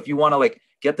idea? So if you want to like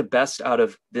get the best out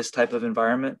of this type of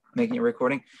environment, making a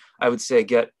recording, I would say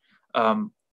get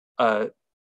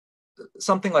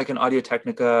something like an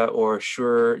Audio-Technica or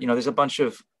Shure. There's a bunch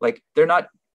of like, they're not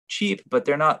cheap, but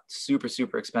they're not super,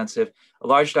 super expensive. A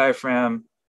large diaphragm,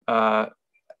 not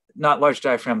large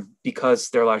diaphragm because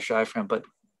they're large diaphragm, but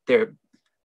they're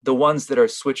the ones that are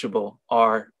switchable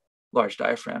are large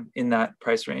diaphragm in that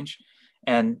price range.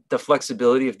 And the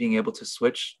flexibility of being able to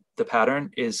switch the pattern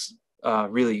is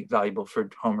really valuable for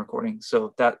home recording.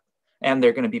 So that, and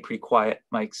they're going to be pretty quiet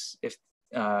mics if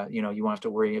you won't have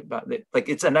to worry about it. Like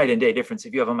it's a night and day difference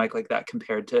if you have a mic like that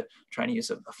compared to trying to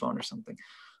use a phone or something.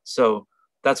 So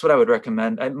that's what I would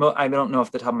recommend. I don't know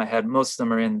off the top of my head. Most of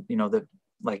them are in the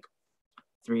like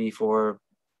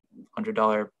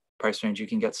 $300-400 price range. You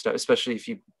can get stuff, especially if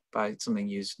you buy something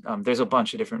used. There's a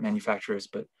bunch of different manufacturers,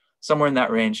 but somewhere in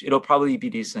that range, it'll probably be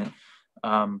decent.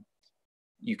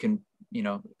 You can,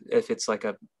 if it's like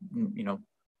a,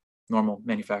 normal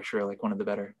manufacturer, like one of the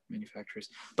better manufacturers.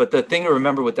 But the thing to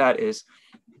remember with that is,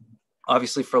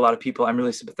 obviously for a lot of people, I'm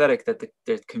really sympathetic that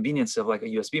the convenience of like a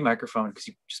USB microphone, because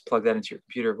you just plug that into your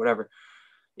computer or whatever.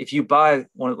 If you buy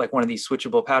one of these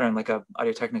switchable pattern, like a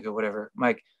Audio-Technica, whatever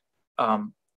mic,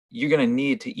 you're going to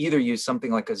need to either use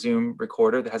something like a Zoom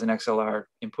recorder that has an XLR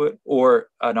input or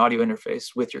an audio interface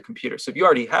with your computer. So if you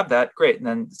already have that, great, and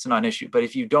then it's a non-issue. But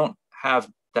if you don't have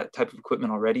that type of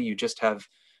equipment already, you just have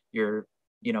your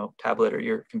tablet or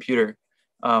your computer,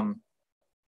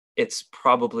 it's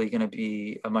probably going to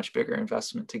be a much bigger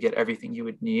investment to get everything you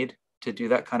would need to do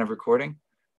that kind of recording,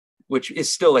 which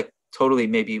is still like totally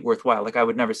maybe worthwhile. Like I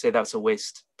would never say that's a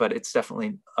waste, but it's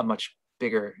definitely a much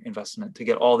bigger investment to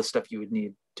get all the stuff you would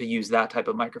need to use that type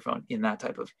of microphone in that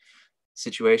type of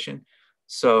situation.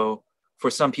 So for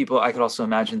some people, I could also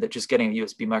imagine that just getting a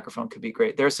USB microphone could be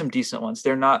great. There are some decent ones.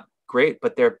 They're not great,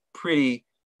 but they're pretty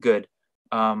good.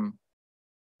 And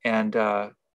many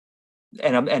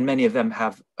of them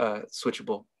have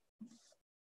switchable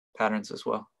patterns as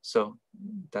well. So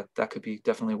that could be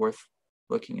definitely worth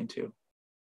looking into.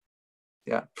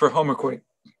 Yeah, for home recording,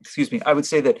 excuse me, I would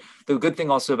say that the good thing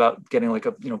also about getting like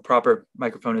a proper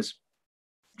microphone is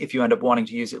if you end up wanting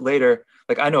to use it later.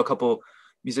 Like I know a couple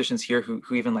musicians here who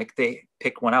even like they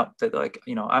pick one out that like,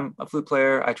 I'm a flute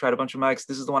player, I tried a bunch of mics,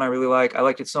 this is the one I really like, I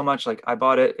liked it so much, like I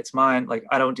bought it, it's mine. Like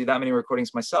I don't do that many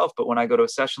recordings myself, but when I go to a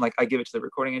session, like I give it to the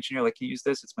recording engineer, like, can you use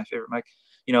this, it's my favorite mic.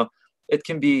 It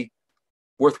can be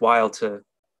worthwhile to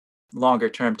longer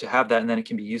term to have that, and then it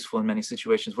can be useful in many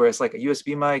situations, whereas like a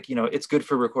USB mic, it's good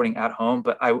for recording at home,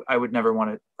 but I would never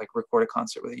want to like record a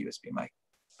concert with a USB mic.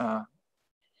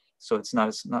 So it's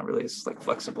not really as like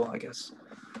flexible, I guess,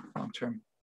 long term.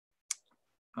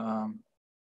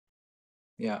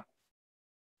 Yeah.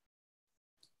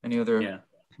 Any other? Yeah.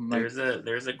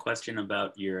 There's a question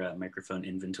about your microphone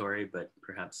inventory, but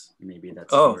perhaps maybe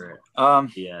that's for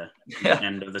the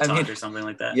end of the talk or something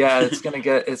like that. Yeah, it's gonna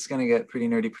get pretty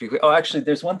nerdy pretty quick. Oh, actually,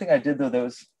 there's one thing I did though that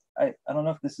was I don't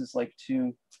know if this is like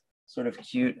too sort of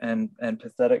cute and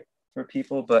pathetic for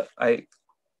people, but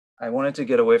I wanted to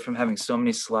get away from having so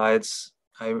many slides.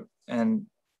 And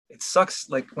it sucks,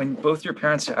 like when both your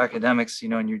parents are academics,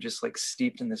 and you're just like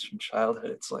steeped in this from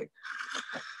childhood. It's like,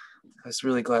 I was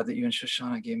really glad that you and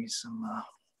Shoshana gave me some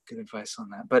good advice on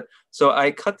that. But so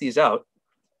I cut these out.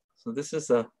 So this is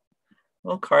a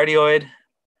little cardioid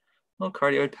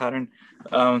pattern.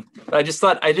 I just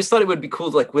thought it would be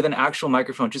cool, like with an actual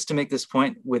microphone, just to make this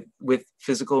point with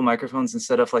physical microphones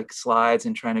instead of like slides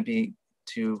and trying to be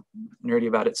too nerdy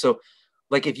about it. So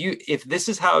like if this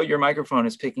is how your microphone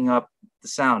is picking up the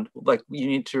sound, like you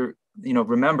need to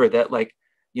remember that like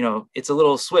it's a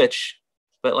little switch,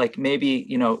 but like maybe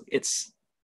it's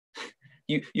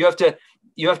you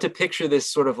have to picture this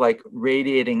sort of like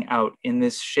radiating out in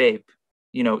this shape,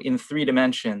 in 3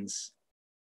 dimensions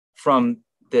from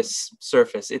this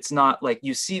surface. It's not like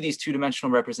you see these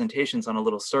 2-dimensional representations on a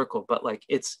little circle, but like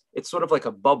it's sort of like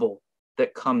a bubble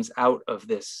that comes out of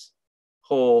this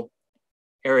whole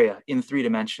area in 3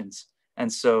 dimensions.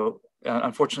 And so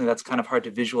unfortunately that's kind of hard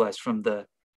to visualize from the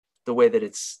way that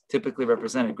it's typically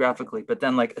represented graphically. But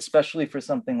then like, especially for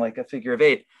something like a figure of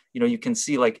 8, you can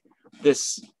see like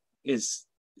this is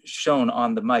shown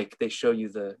on the mic. They show you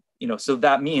the, so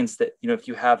that means that, if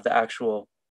you have the actual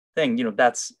thing,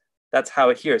 that's how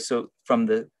it hears. So from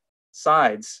the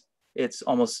sides, it's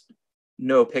almost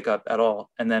no pickup at all.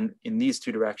 And then in these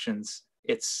 2 directions,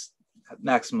 it's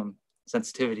maximum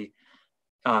sensitivity.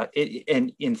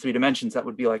 And in 3 dimensions, that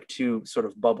would be like 2 sort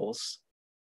of bubbles.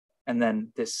 And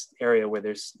then this area where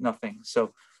there's nothing.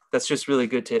 So that's just really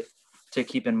good to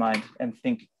keep in mind and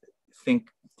think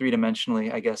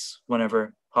 3-dimensionally, I guess,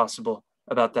 whenever possible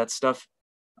about that stuff.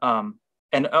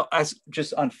 And as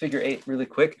just on figure 8 really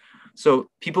quick. So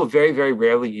people very, very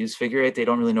rarely use figure 8. They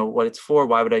don't really know what it's for.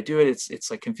 Why would I do it?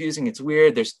 It's like confusing. It's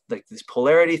weird. There's like this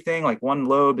polarity thing, like one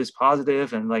lobe is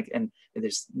positive and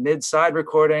there's mid-side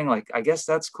recording. Like, I guess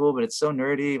that's cool, but it's so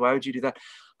nerdy. Why would you do that?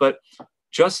 But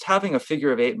just having a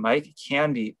figure of 8 mic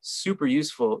can be super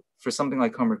useful for something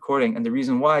like home recording. And the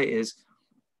reason why is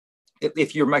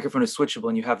if your microphone is switchable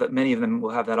and you have that, many of them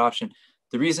will have that option.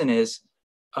 The reason is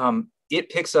it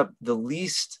picks up the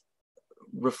least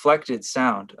reflected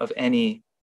sound of any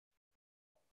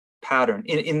pattern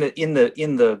in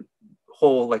the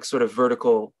whole like sort of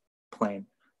vertical plane.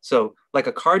 So like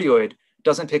a cardioid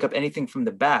doesn't pick up anything from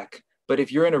the back, but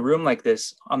if you're in a room like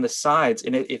this on the sides,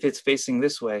 and if it's facing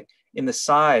this way, in the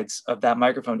sides of that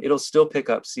microphone, it'll still pick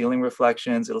up ceiling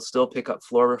reflections, it'll still pick up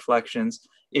floor reflections.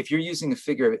 If you're using a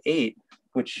figure of 8,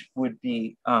 which would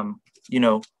be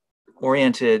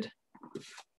oriented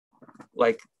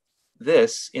like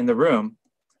this in the room,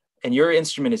 and your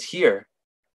instrument is here,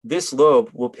 this lobe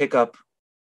will pick up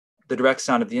the direct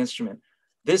sound of the instrument.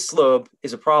 This lobe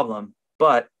is a problem,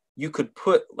 but you could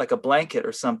put like a blanket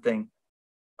or something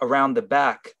around the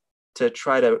back to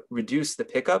try to reduce the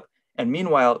pickup. And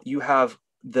meanwhile, you have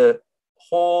the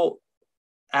whole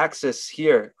axis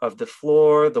here of the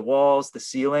floor, the walls, the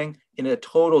ceiling in a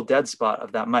total dead spot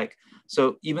of that mic.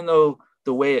 So even though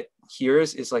the way it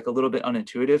hears is like a little bit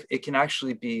unintuitive, it can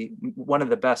actually be one of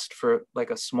the best for like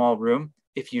a small room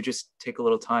if you just take a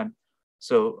little time.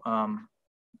 So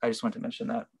I just want to mention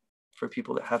that for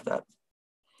people that have that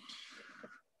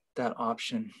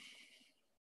option.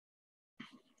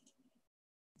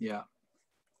 Yeah.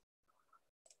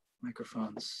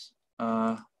 Microphones.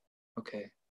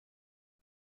 Okay.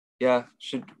 Yeah,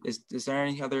 is there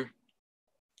any other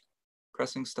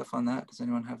pressing stuff on that? Does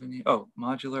anyone have any? Oh,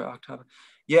 modular octave.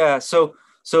 Yeah, so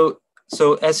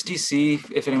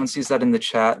SDC, if anyone sees that in the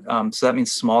chat, so that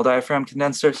means small diaphragm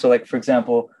condenser. So like, for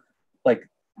example, like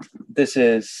this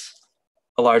is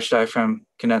a large diaphragm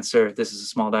condenser, this is a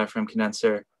small diaphragm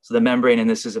condenser. So the membrane in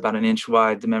this is about 1 inch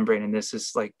wide. The membrane in this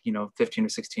is like, 15 or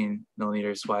 16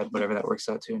 millimeters wide, whatever that works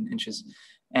out to in inches.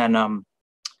 And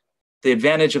the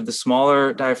advantage of the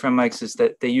smaller diaphragm mics is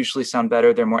that they usually sound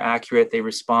better. They're more accurate. They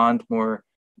respond more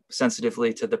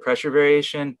sensitively to the pressure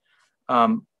variation,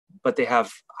 but they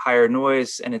have higher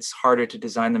noise, and it's harder to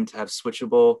design them to have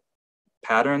switchable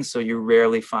patterns. So you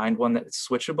rarely find one that's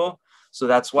switchable. So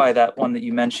that's why that one that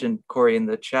you mentioned, Corey, in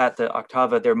the chat, the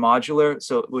Octava, they're modular.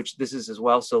 So, which this is as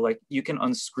well. So like you can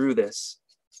unscrew this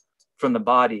from the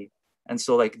body. And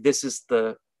so like this is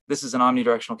an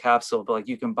omnidirectional capsule, but like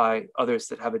you can buy others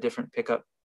that have a different pickup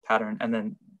pattern and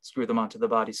then screw them onto the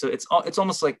body. So it's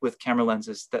almost like with camera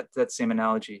lenses, that same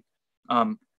analogy.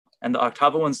 And the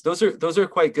Octava ones, those are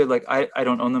quite good. Like I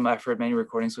don't own them. I've heard many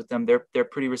recordings with them. They're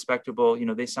pretty respectable.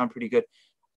 They sound pretty good.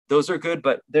 Those are good,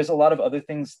 but there's a lot of other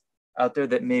things out there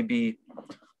that may be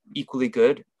equally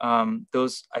good.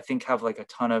 Those I think have like a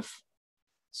ton of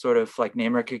sort of like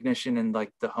name recognition in like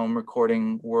the home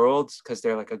recording world because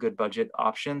they're like a good budget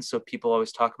option. So people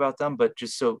always talk about them, but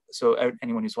just so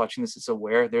anyone who's watching this is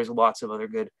aware, there's lots of other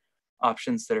good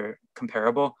options that are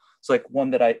comparable. So like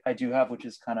one that I do have, which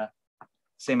is kind of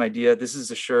same idea. This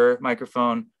is a Shure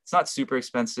microphone. It's not super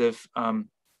expensive.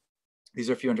 These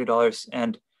are a few $100s,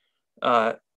 and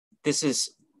this is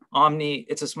Omni.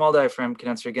 It's a small diaphragm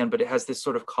condenser again, but it has this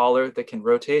sort of collar that can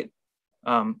rotate.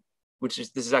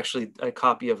 This is actually a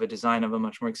copy of a design of a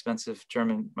much more expensive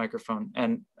German microphone.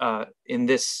 And in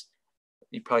this,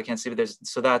 you probably can't see, but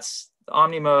that's the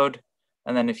Omni mode.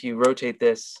 And then if you rotate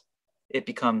this, it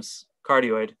becomes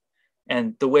cardioid.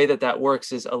 And the way that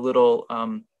works is a little,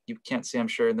 you can't see, I'm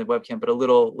sure, in the webcam, but a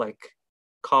little like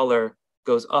collar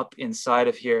goes up inside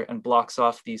of here and blocks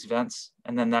off these vents.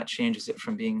 And then that changes it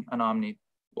from being an Omni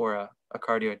or a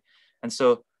cardioid. And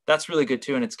so that's really good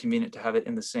too. And it's convenient to have it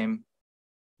in the same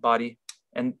body,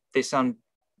 and they sound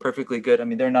perfectly good. I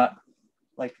mean, they're not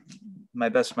like my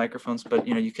best microphones, but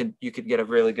you could get a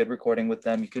really good recording with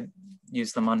them. You could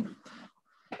use them on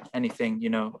anything,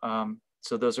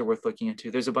 so those are worth looking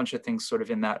into. There's a bunch of things sort of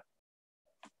in that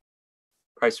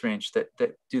price range that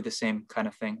do the same kind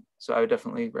of thing. So I would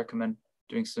definitely recommend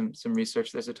doing some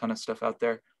research. There's a ton of stuff out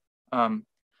there.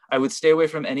 I would stay away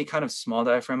from any kind of small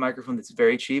diaphragm microphone that's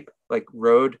very cheap. Like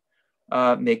Rode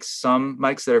makes some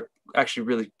mics that are actually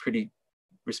really pretty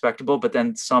respectable, but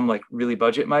then some like really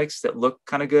budget mics that look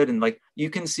kind of good. And like you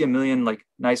can see a million like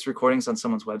nice recordings on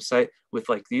someone's website with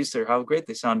like these, or how great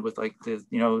they sound with like the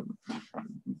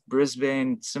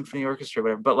Brisbane Symphony Orchestra or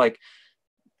whatever. But like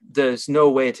there's no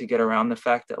way to get around the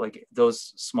fact that like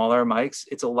those smaller mics,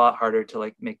 it's a lot harder to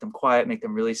like make them quiet, make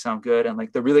them really sound good. And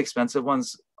like the really expensive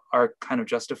ones are kind of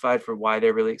justified for why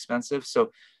they're really expensive.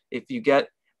 So if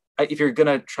you're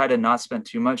gonna try to not spend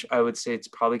too much, I would say it's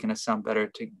probably gonna sound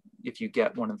better if you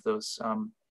get one of those,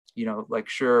 like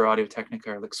Shure or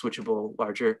Audio-Technica, or like switchable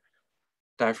larger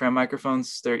diaphragm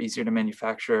microphones. They're easier to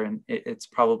manufacture, and it's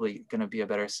probably gonna be a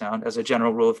better sound as a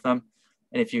general rule of thumb.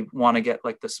 And if you want to get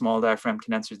like the small diaphragm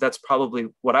condensers, that's probably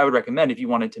what I would recommend if you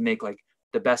wanted to make like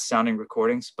the best sounding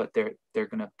recordings, but they're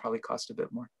gonna probably cost a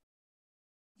bit more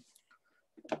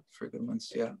for good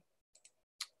ones. Yeah.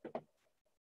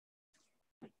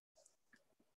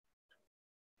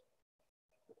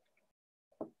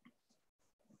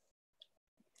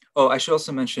 Oh, I should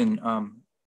also mention,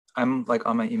 I'm like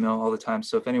on my email all the time.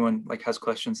 So if anyone like has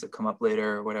questions that come up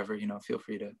later or whatever, feel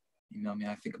free to email me.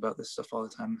 I think about this stuff all the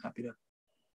time. I'm happy to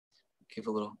give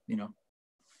a little,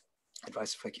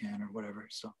 advice if I can or whatever.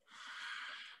 So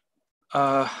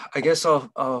I guess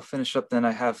I'll finish up then.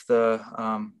 I have the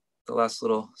last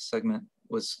little segment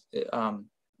was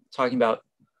talking about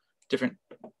different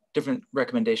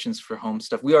recommendations for home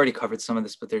stuff. We already covered some of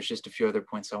this, but there's just a few other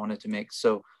points I wanted to make.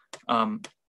 So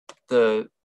the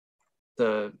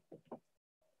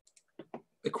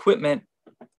equipment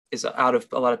is out of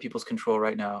a lot of people's control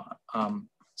right now.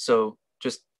 So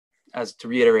just as to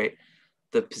reiterate,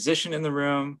 the position in the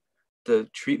room, the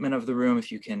treatment of the room,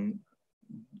 if you can,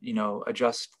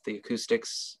 adjust the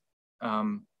acoustics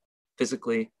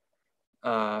physically,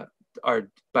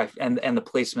 and the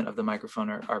placement of the microphone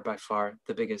are by far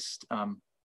the biggest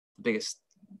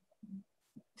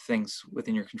things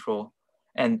within your control.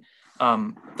 And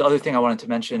the other thing I wanted to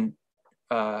mention,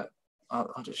 I'll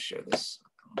just share this.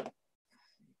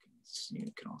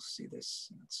 You can all see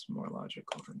this. It's more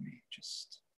logical than me.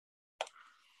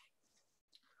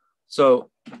 So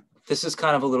this is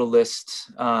kind of a little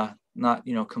list, not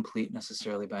complete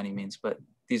necessarily by any means, but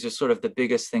these are sort of the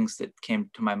biggest things that came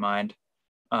to my mind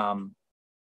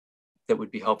that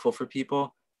would be helpful for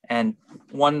people. And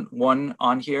one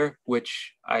on here,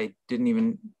 which I didn't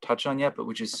even touch on yet, but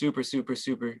which is super, super,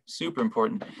 super, super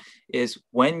important, is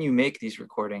when you make these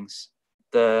recordings,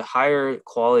 the higher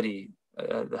quality,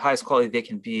 the highest quality they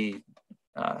can be,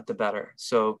 the better.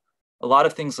 So a lot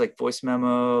of things like voice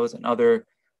memos and other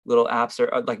little apps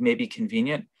are like maybe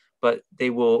convenient, but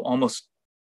they will almost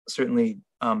certainly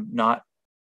not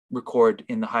record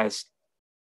in the highest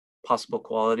possible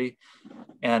quality.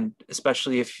 And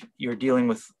especially if you're dealing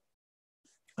with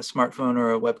a smartphone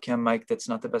or a webcam mic that's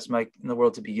not the best mic in the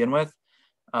world to begin with,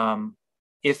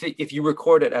 if you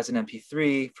record it as an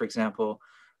MP3, for example,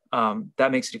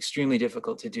 that makes it extremely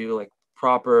difficult to do like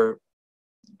proper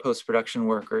post-production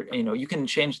work, or you can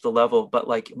change the level, but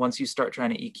like once you start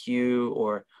trying to EQ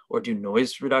or do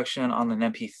noise reduction on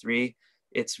an MP3,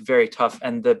 it's very tough.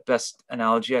 And the best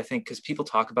analogy, I think, because people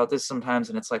talk about this sometimes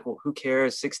and it's like, well, who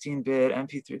cares? 16-bit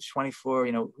MP3 24,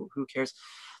 who cares?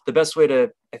 The best way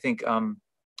to, I think,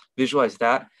 visualize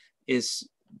that is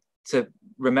to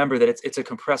remember that it's a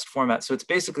compressed format. So it's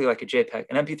basically like a JPEG.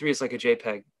 An MP3 is like a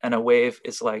JPEG, and a WAV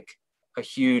is like a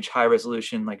huge high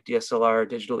resolution, like DSLR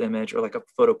digital image, or like a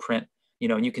photo print,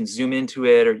 and you can zoom into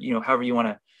it, or, however you want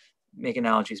to make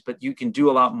analogies, but you can do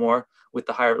a lot more with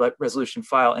the higher resolution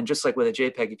file. And just like with a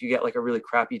JPEG, if you get like a really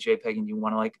crappy JPEG and you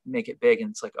want to like make it big and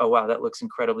it's like, oh, wow, that looks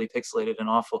incredibly pixelated and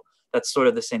awful. That's sort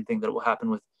of the same thing that will happen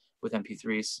with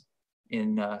MP3s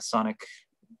in sonic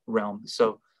realm.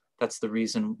 So that's the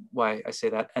reason why I say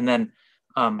that. And then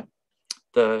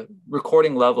the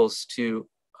recording levels too,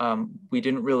 we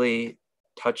didn't really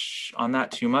touch on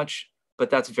that too much, but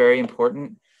that's very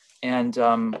important. And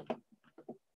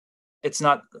it's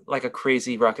not like a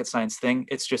crazy rocket science thing.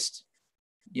 It's just,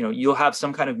 you'll have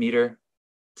some kind of meter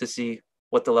to see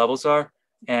what the levels are.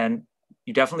 And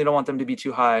you definitely don't want them to be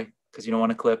too high because you don't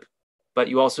want to clip, but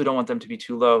you also don't want them to be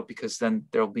too low because then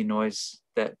there'll be noise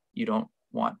that you don't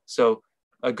want. So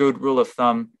a good rule of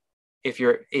thumb, if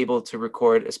you're able to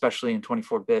record, especially in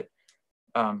 24-bit,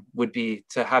 would be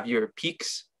to have your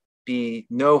peaks be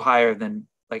no higher than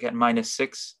like at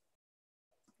 -6.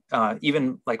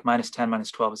 Even like -10,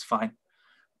 -12 is fine.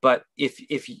 But if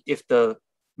the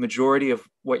majority of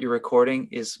what you're recording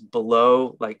is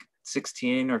below like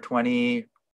 16 or 20,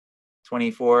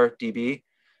 24 dB,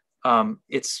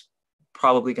 it's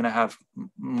probably going to have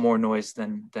more noise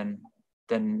than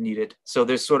needed. So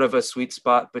there's sort of a sweet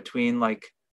spot between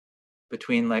like,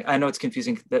 I know it's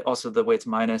confusing that also the way it's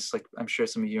minus, like I'm sure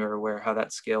some of you are aware how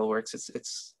that scale works.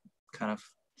 It's kind of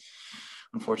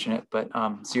unfortunate, but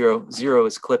zero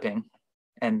is clipping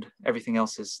and everything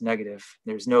else is negative.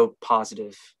 There's no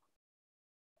positive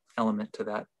element to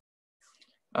that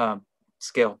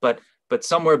scale, but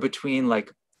somewhere between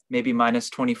like maybe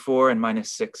 -24 and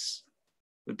 -6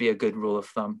 would be a good rule of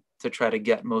thumb to try to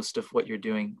get most of what you're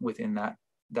doing within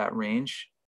that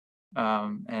range.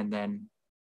 And then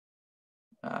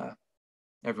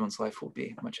everyone's life will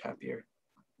be much happier.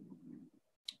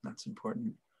 That's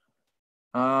important.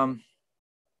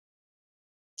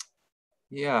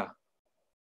 Yeah,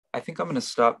 I think I'm gonna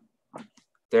stop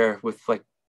there with like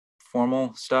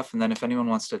formal stuff. And then if anyone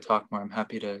wants to talk more, I'm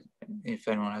happy to, if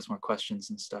anyone has more questions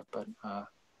and stuff, but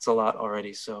it's a lot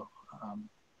already. So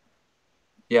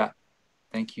yeah,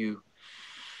 thank you,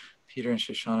 Peter and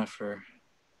Shoshana for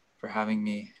having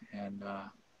me. And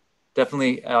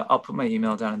definitely, I'll put my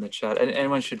email down in the chat. And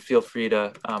anyone should feel free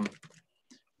to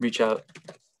reach out.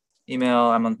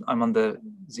 Email, I'm on the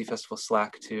zFestival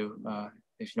Slack too.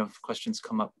 If if questions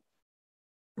come up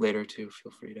later too,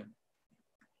 feel free to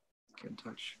get in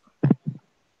touch.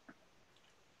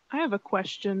 I have a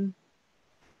question.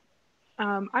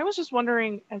 I was just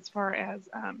wondering, as far as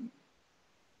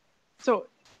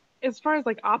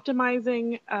like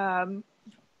optimizing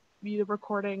the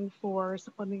recording for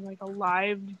something like a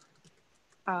live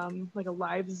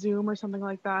Zoom or something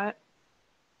like that,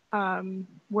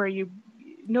 where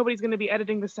nobody's going to be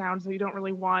editing the sound, so you don't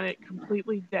really want it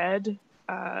completely dead.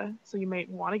 So you might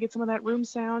want to get some of that room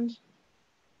sound.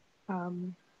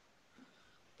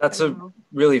 That's a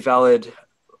really valid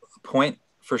point.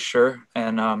 for sure.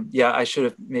 And yeah, I should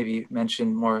have maybe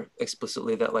mentioned more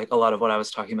explicitly that like a lot of what I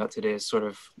was talking about today is sort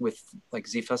of with like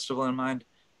zFestival in mind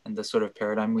and the sort of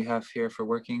paradigm we have here for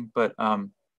working. But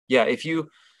yeah, if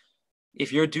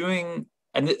you're doing,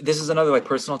 and this is another like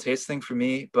personal taste thing for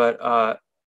me, but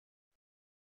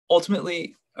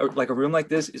ultimately like a room like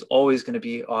this is always going to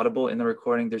be audible in the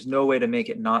recording. There's no way to make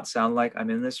it not sound like I'm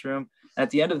in this room. And at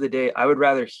the end of the day, I would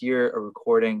rather hear a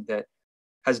recording that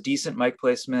has decent mic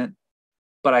placement,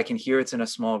 but I can hear it's in a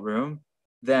small room,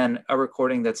 than a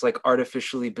recording that's like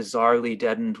artificially, bizarrely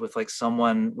deadened with like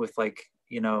someone with like,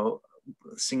 you know,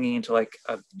 singing into like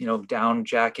a, you know, down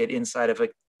jacket inside of a,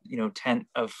 you know, tent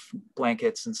of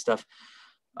blankets and stuff.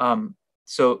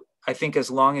 So I think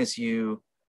as long as you,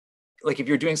 like if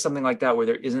you're doing something like that where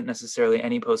there isn't necessarily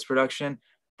any post-production,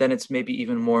 then it's maybe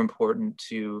even more important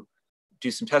to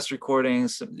do some test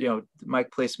recordings, you know,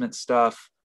 mic placement stuff,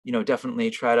 you know,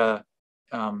 definitely try to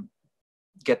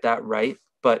get that right.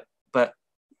 But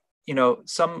you know,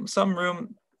 some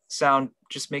room sound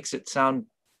just makes it sound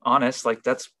honest, like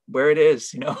that's where it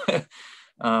is, you know.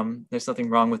 There's nothing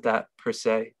wrong with that per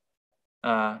se.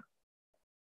 Yeah,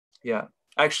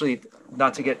 actually,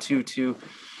 not to get too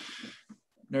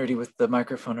nerdy with the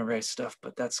microphone array stuff,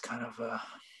 but that's kind of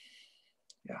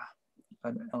yeah,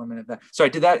 an element of that. Sorry,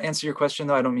 did that answer your question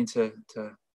though? I don't mean to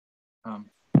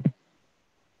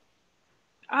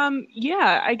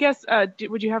yeah, I guess,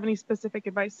 would you have any specific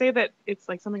advice? Say that it's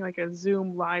like something like a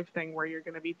Zoom live thing where you're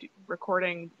going to be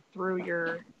recording through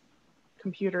your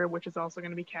computer, which is also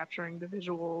going to be capturing the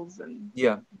visuals, and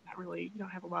yeah, not really, you don't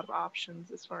have a lot of options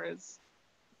as far as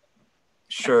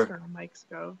sure. external mics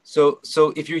go.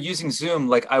 So if you're using Zoom,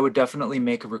 like I would definitely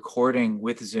make a recording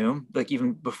with Zoom, like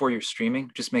even before you're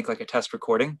streaming, just make like a test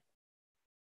recording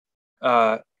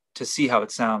to see how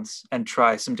it sounds and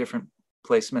try some different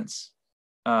placements.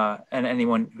 And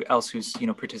anyone else who's, you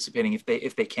know, participating, if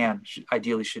they can,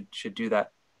 ideally should do that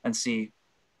and see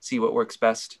what works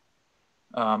best.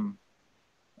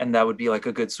 And that would be like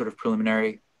a good sort of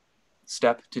preliminary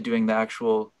step to doing the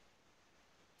actual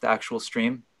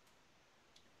stream.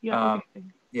 Yeah. Okay.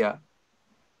 Yeah.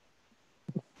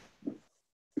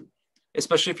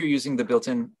 Especially if you're using the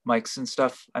built-in mics and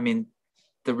stuff. I mean,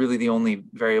 the only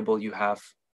variable you have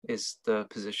is the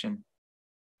position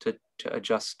to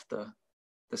adjust the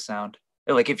sound.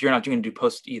 Like if you're not going to do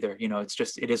post either, you know, it's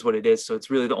just, it is what it is. So it's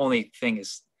really the only thing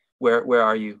is where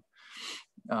are you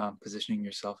positioning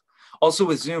yourself. Also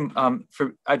with Zoom,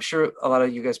 I'm sure a lot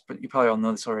of you guys, you probably all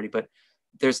know this already, but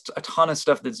there's a ton of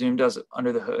stuff that Zoom does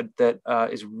under the hood that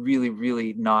is really,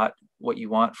 really not what you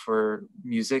want for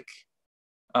music.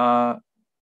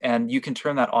 And you can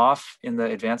turn that off in the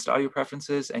advanced audio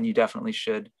preferences, and you definitely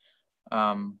should.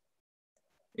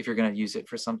 If you're going to use it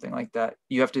for something like that,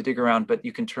 you have to dig around, but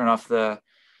you can turn off the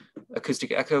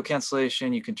acoustic echo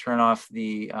cancellation. You can turn off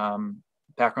the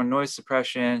background noise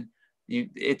suppression.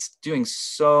 It's doing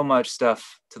so much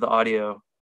stuff to the audio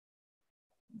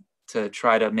to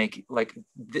try to make like,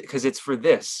 because it's for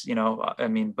this, you know, I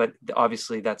mean, but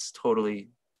obviously that's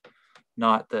totally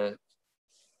not the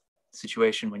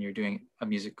situation when you're doing a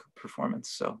music performance.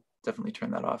 So definitely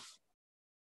turn that off.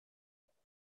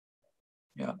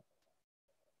 Yeah.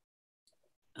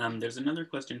 There's another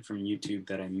question from YouTube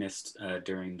that I missed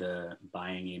during the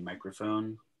buying a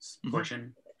microphone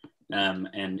portion.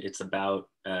 And it's about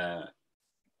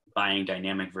buying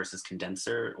dynamic versus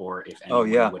condenser, or if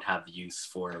anyone would have use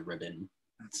for a ribbon.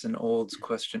 That's an old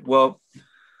question. Well,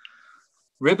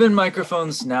 ribbon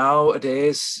microphones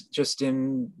nowadays, just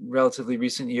in relatively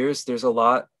recent years, there's a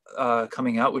lot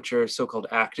coming out which are so-called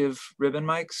active ribbon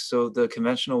mics. So the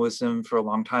conventional wisdom for a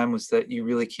long time was that you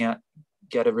really can't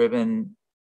get a ribbon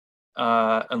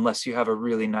unless you have a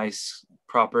really nice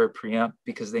proper preamp,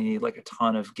 because they need like a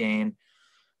ton of gain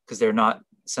because they're not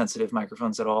sensitive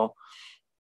microphones at all.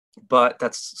 But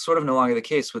that's sort of no longer the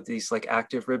case with these like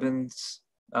active ribbons.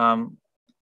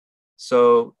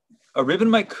 So a ribbon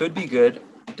mic could be good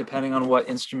depending on what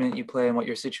instrument you play and what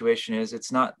your situation is.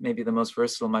 It's not maybe the most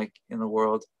versatile mic in the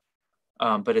world,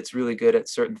 but it's really good at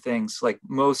certain things. Like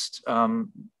most,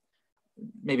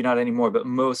 maybe not anymore, but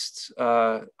most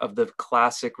of the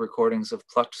classic recordings of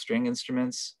plucked string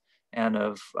instruments and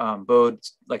of bowed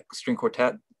like string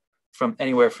quartet from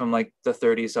anywhere from like the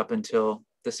 30s up until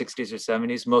the 60s or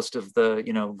 70s, most of the,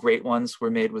 you know, great ones were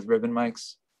made with ribbon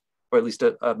mics, or at least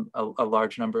a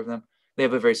large number of them. They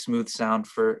have a very smooth sound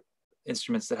for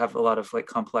instruments that have a lot of like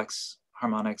complex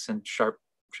harmonics and sharp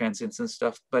transients and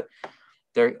stuff. But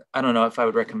I don't know if I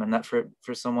would recommend that for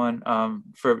someone.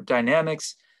 For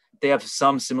dynamics, they have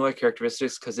some similar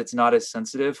characteristics because it's not as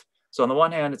sensitive, So on the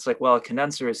one hand, it's like, well, a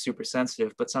condenser is super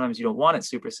sensitive, but sometimes you don't want it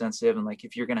super sensitive. And like,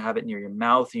 if you're going to have it near your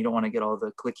mouth, and you don't want to get all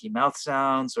the clicky mouth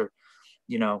sounds, or,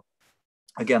 you know,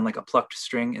 again, like a plucked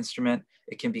string instrument,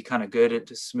 it can be kind of good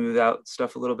to smooth out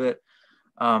stuff a little bit.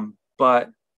 But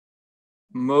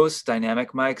most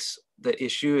dynamic mics, the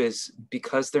issue is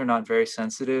because they're not very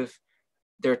sensitive,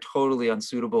 they're totally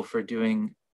unsuitable for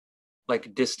doing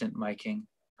like distant miking.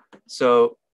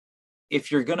 So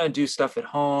if you're gonna do stuff at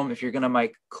home, if you're gonna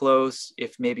mic close,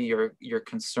 if maybe you're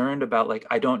concerned about like,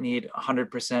 I don't need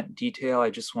 100% detail, I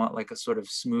just want like a sort of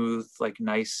smooth, like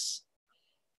nice,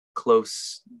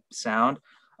 close sound.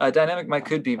 A dynamic mic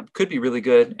could be really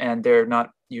good, and they're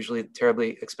not usually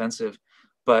terribly expensive.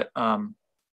 But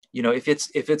you know, if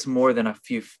it's more than a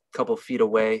couple feet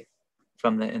away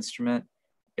from the instrument,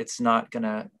 it's not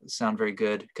gonna sound very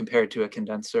good compared to a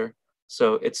condenser.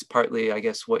 So it's partly, I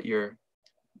guess, what your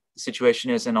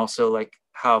situation is, and also like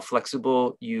how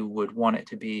flexible you would want it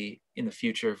to be in the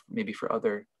future, maybe for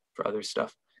other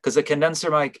stuff. Because a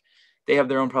condenser mic, they have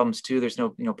their own problems too. There's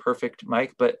no perfect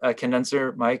mic, but a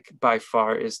condenser mic by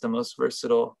far is the most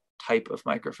versatile type of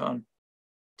microphone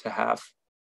to have.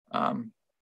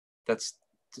 That's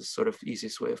the sort of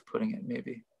easiest way of putting it,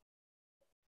 maybe.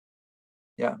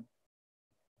 Yeah.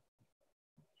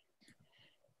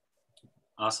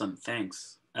 Awesome,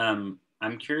 thanks.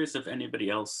 I'm curious if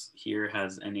anybody else here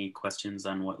has any questions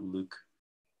on what Luke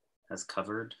has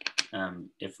covered.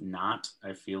 If not,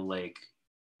 I feel like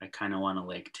I kind of want to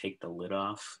like take the lid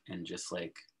off and just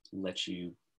like let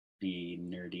you be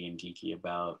nerdy and geeky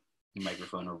about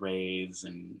microphone arrays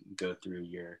and go through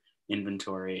your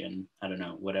inventory and I don't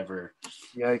know, whatever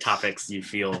topics you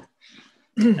feel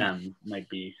might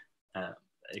be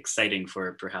exciting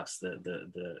for perhaps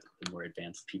the more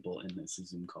advanced people in this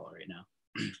Zoom call right now.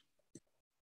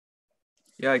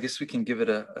 Yeah, I guess we can give it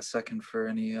a second for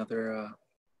any other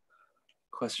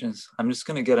questions. I'm just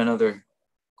gonna get another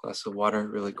glass of water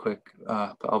really quick,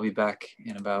 but I'll be back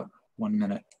in about 1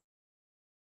 minute.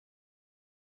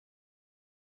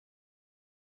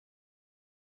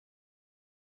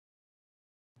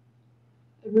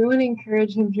 Everyone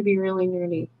encourage him to be really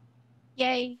nerdy.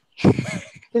 Yay.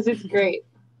 Because it's great.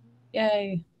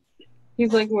 Yay.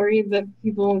 He's like worried that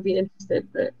people won't be interested,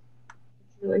 but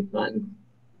it's really fun.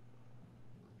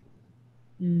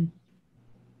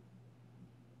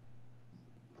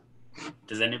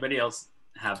 Does anybody else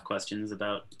have questions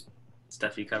about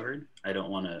stuff you covered? I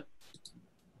don't want to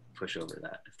push over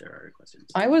that if there are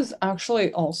questions. I was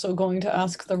actually also going to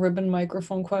ask the ribbon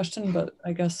microphone question, but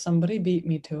I guess somebody beat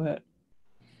me to it.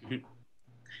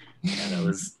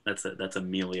 Yeah, that's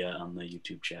Amelia on the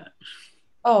YouTube chat.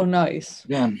 Oh, nice.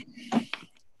 Yeah.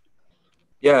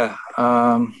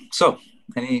 So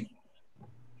any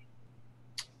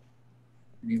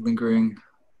lingering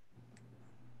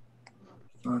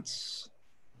thoughts?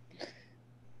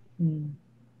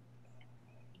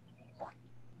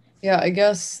 Yeah, I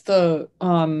guess the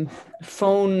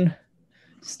phone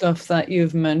stuff that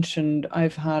you've mentioned,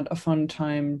 I've had a fun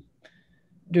time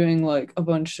doing like a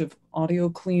bunch of audio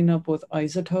cleanup with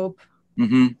iZotope.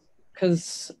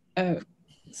 Because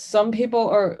some people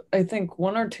are, I think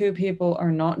 1 or 2 people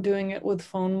are not doing it with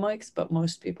phone mics, but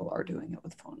most people are doing it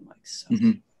with phone mics. So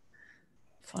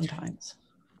fun times.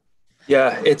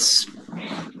 Yeah, it's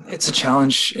a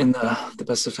challenge in the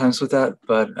best of times with that,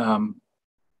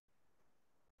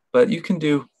 but you can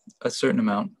do a certain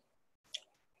amount,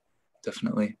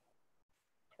 definitely.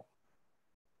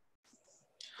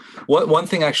 One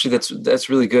thing actually that's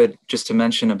really good just to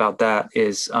mention about that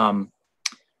is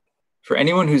for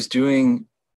anyone who's doing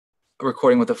a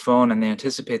recording with a phone and they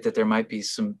anticipate that there might be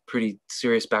some pretty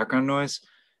serious background noise,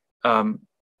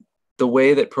 the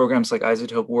way that programs like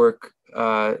iZotope work,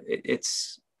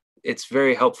 it's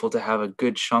very helpful to have a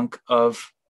good chunk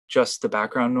of just the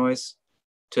background noise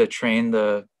to train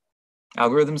the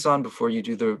algorithms on before you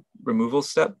do the removal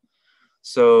step.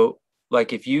 So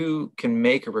like if you can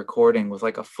make a recording with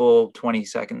like a full 20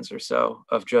 seconds or so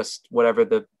of just whatever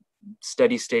the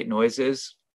steady state noise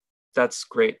is, that's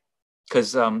great.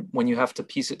 Because when you have to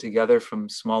piece it together from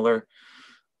smaller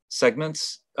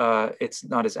segments, it's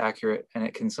not as accurate and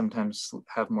it can sometimes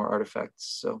have more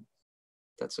artifacts. So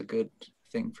that's a good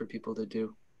thing for people to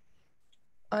do.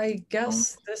 I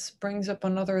guess this brings up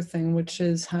another thing, which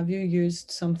is, have you used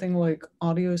something like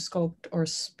Audio Sculpt or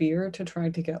Spear to try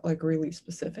to get like really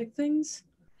specific things?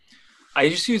 I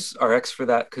just use RX for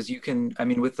that because you can, I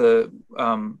mean, with the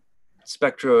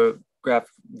spectrograph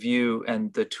view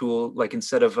and the tool, like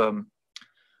instead of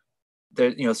there,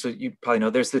 you know, so you probably know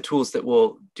there's the tools that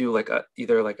will do like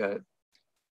either like a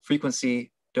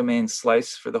frequency domain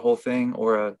slice for the whole thing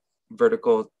or a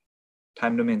vertical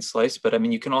time domain slice, but I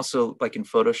mean, you can also like in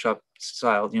Photoshop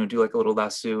style, you know, do like a little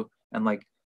lasso and like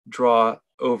draw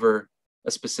over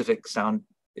a specific sound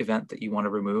event that you want to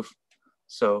remove.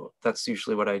 So that's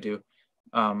usually what I do.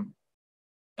 And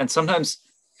sometimes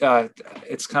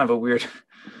it's kind of a weird,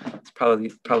 it's probably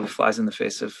flies in the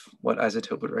face of what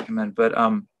iZotope would recommend, but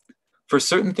for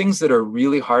certain things that are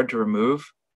really hard to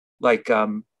remove, like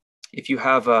if you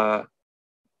have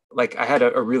like I had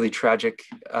a really tragic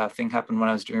thing happen when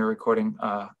I was doing a recording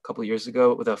a couple of years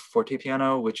ago with a forte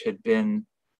piano, which had been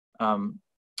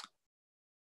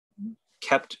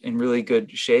kept in really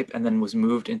good shape and then was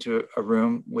moved into a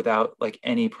room without like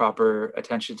any proper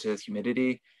attention to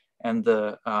humidity. And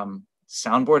the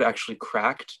soundboard actually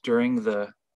cracked during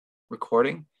the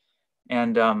recording.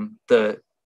 And the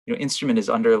instrument is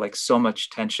under like so much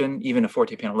tension, even a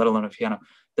forte piano, let alone a piano,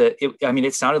 that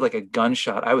it sounded like a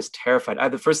gunshot. I was terrified.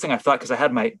 The first thing I thought, because I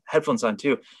had my headphones on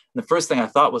too, and the first thing I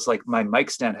thought was like my mic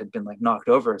stand had been like knocked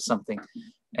over or something.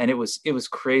 And it was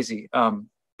crazy.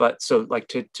 But so like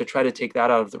to try to take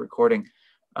that out of the recording,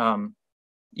 the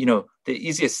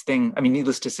easiest thing,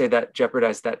 needless to say, that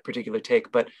jeopardized that particular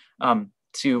take, but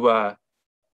to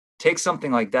take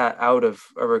something like that out of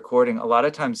a recording, a lot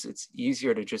of times it's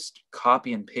easier to just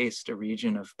copy and paste a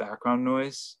region of background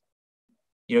noise.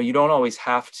 You don't always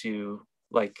have to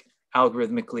like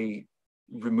algorithmically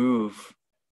remove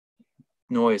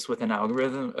noise with an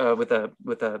algorithm, with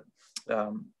a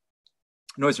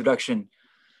noise reduction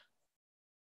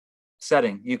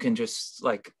setting. You can just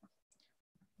like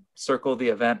circle the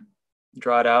event,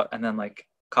 draw it out, and then like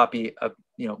copy a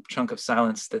chunk of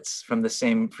silence that's from the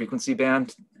same frequency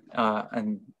band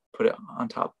and put it on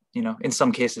top. In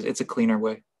some cases it's a cleaner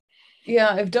way. Yeah,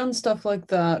 I've done stuff like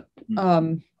that.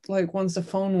 Like once the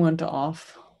phone went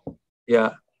off.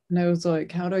 Yeah. And I was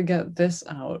like, how do I get this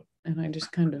out? And I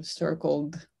just kind of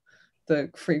circled the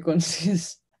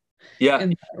frequencies in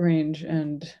that range.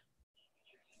 And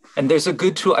there's a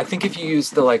good tool. I think if you use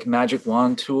the like magic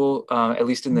wand tool, at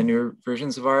least in the newer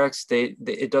versions of RX,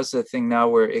 it does a thing now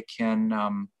where it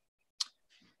can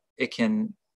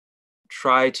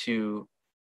try to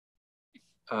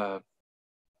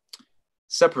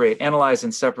analyze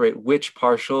and separate which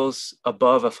partials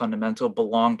above a fundamental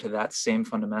belong to that same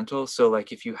fundamental. So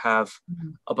like if you have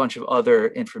a bunch of other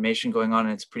information going on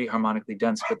and it's pretty harmonically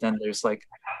dense, but then there's like,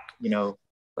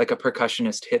 like a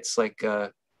percussionist hits like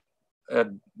a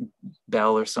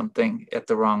bell or something at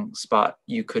the wrong spot,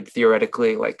 you could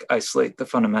theoretically like isolate the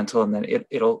fundamental, and then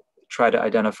it'll try to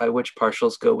identify which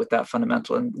partials go with that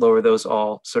fundamental and lower those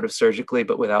all sort of surgically,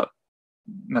 but without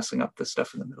messing up the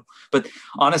stuff in the middle. But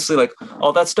honestly, like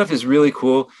all that stuff is really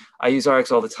cool. I use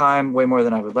RX all the time, way more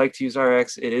than I would like to use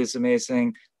RX. It is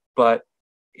amazing, but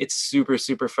it's super,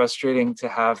 super frustrating to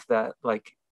have that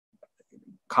like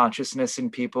consciousness in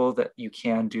people that you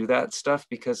can do that stuff,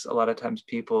 because a lot of times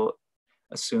people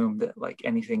assume that like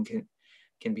anything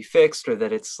can be fixed, or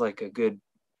that it's like a good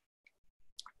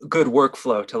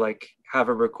workflow to like have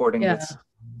a recording that's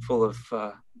full of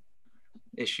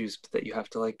issues that you have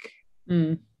to like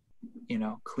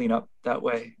clean up that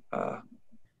way.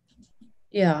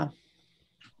 Yeah.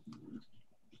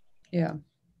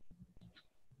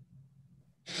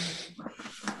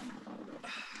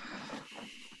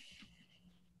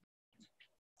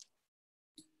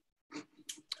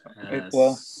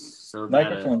 Well, so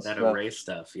microphones, that array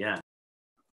stuff, yeah.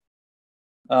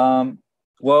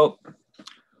 Well,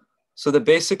 so the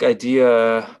basic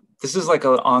idea, this is like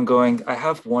an ongoing, I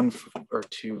have one or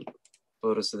two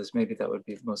photos of this. Maybe that would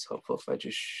be most helpful if I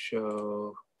just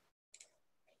show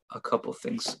a couple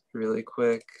things really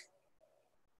quick.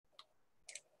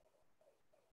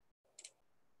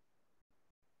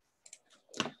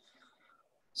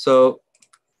 So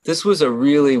this was a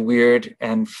really weird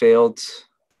and failed,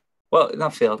 well,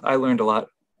 not failed, I learned a lot.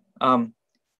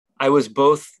 I was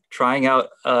both trying out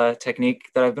a technique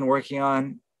that I've been working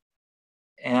on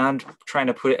and trying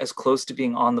to put it as close to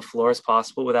being on the floor as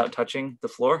possible without touching the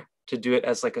floor, to do it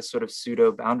as like a sort of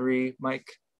pseudo boundary mic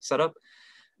setup.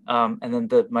 And then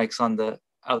the mics on the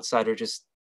outside are just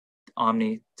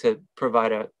omni, to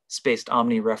provide a spaced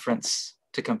omni reference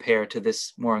to compare to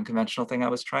this more unconventional thing I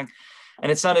was trying.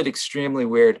 And it sounded extremely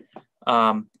weird,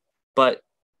 but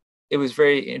it was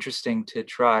very interesting to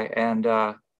try. And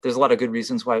there's a lot of good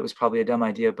reasons why it was probably a dumb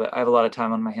idea, but I have a lot of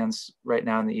time on my hands right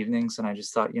now in the evenings, and I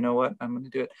just thought, you know what, I'm going to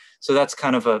do it. So that's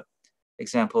kind of a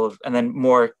example of, and then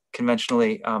more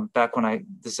conventionally, back when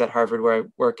this is at Harvard where I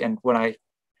work, and when I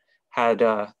had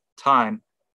time,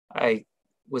 I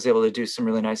was able to do some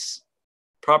really nice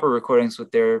proper recordings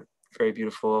with their very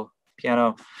beautiful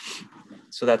piano.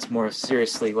 So that's more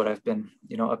seriously what I've been,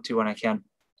 up to when I can.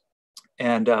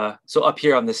 And so up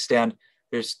here on this stand,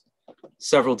 there's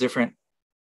several different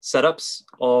setups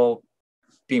all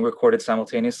being recorded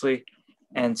simultaneously.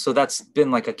 And so that's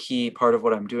been like a key part of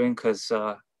what I'm doing, because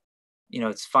you know,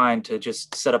 it's fine to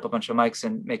just set up a bunch of mics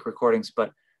and make recordings,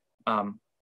 but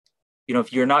you know,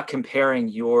 if you're not comparing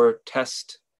your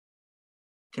test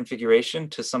configuration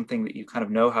to something that you kind of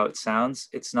know how it sounds,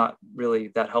 it's not really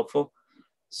that helpful.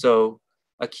 So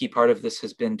a key part of this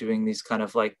has been doing these kind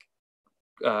of like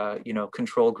you know,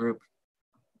 control group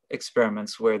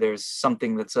experiments where there's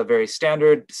something that's a very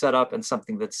standard setup and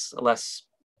something that's a less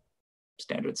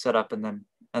standard setup, and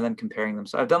then comparing them.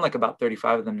 So I've done like about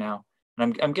 35 of them now,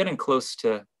 and I'm getting close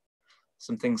to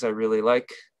some things I really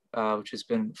like, which has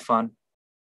been fun.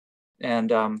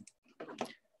 And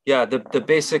yeah, the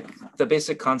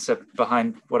basic concept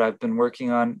behind what I've been working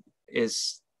on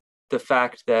is the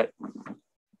fact that,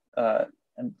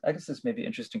 and I guess this may be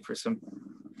interesting for some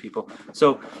people.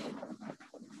 So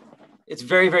it's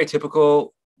very, very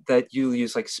typical that you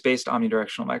use like spaced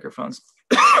omnidirectional microphones.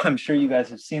 I'm sure you guys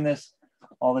have seen this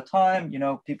all the time. You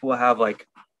know, people will have like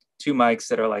two mics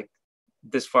that are like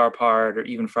this far apart or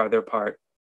even farther apart.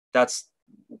 That's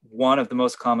one of the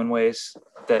most common ways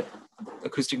that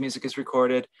acoustic music is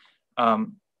recorded.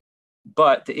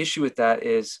 But the issue with that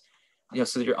is, you know,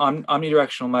 so your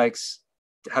omnidirectional mics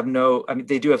have no, I mean,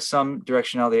 they do have some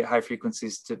directionality at high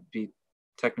frequencies to be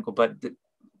technical, but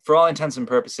for all intents and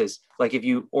purposes, like if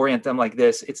you orient them like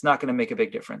this, it's not going to make a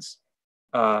big difference.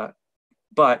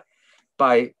 But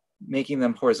by making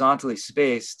them horizontally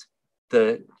spaced,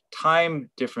 the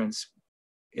time difference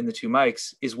in the two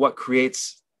mics is what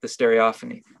creates the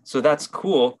stereophony. So that's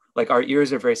cool. Like our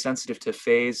ears are very sensitive to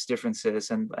phase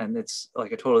differences, and it's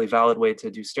like a totally valid way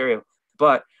to do stereo.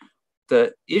 But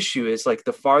the issue is like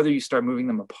the farther you start moving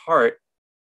them apart,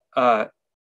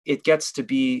 it gets to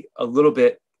be a little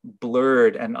bit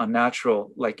blurred and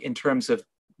unnatural, like in terms of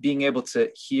being able to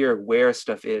hear where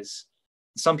stuff is.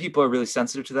 Some people are really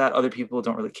sensitive to that. Other people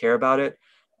don't really care about it.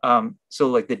 So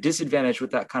like the disadvantage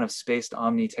with that kind of spaced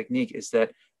omni technique is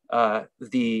that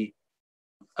the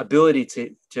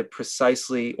ability to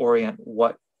precisely orient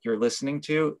what you're listening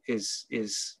to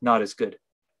is not as good.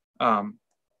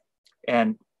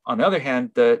 And on the other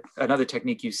hand, another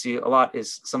technique you see a lot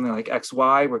is something like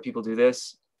XY, where people do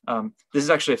this. This is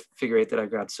actually a figure eight that I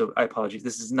grabbed, so I apologize.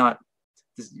 This is not,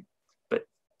 but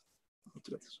I'll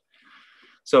do it this way.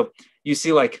 So you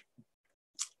see like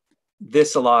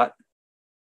this a lot,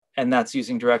 and that's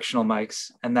using directional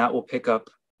mics, and that will pick up,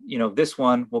 you know, this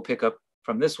one will pick up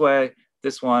from this way,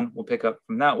 this one will pick up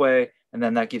from that way, and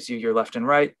then that gives you your left and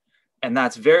right. And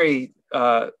that's very,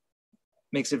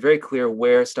 makes it very clear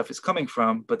where stuff is coming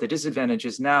from. But the disadvantage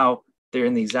is now they're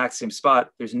in the exact same spot.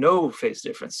 There's no phase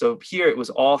difference. So here it was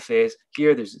all phase,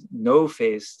 here there's no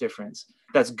phase difference.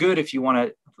 That's good if you want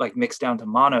to like mix down to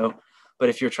mono, but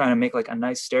if you're trying to make like a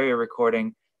nice stereo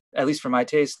recording, at least for my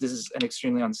taste, this is an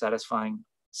extremely unsatisfying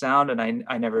sound, and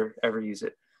I never ever use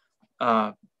it.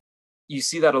 You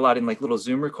see that a lot in like little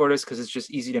Zoom recorders, because it's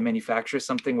just easy to manufacture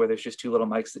something where there's just two little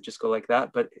mics that just go like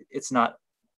that, but it's not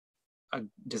a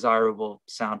desirable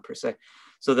sound per se.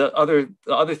 So the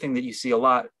other thing that you see a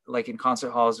lot, like in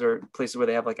concert halls or places where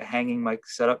they have like a hanging mic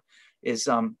setup, is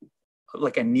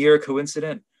like a near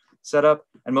coincident setup.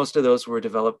 And most of those were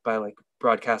developed by like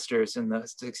broadcasters in the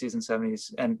 60s and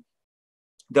 70s. And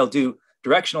they'll do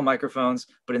directional microphones,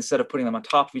 but instead of putting them on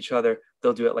top of each other,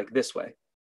 they'll do it like this way.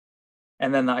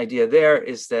 And then the idea there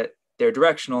is that they're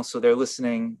directional, so they're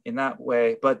listening in that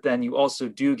way, but then you also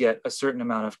do get a certain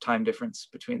amount of time difference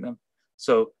between them.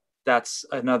 So that's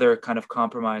another kind of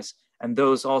compromise. And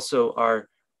those also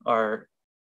are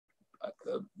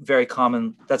very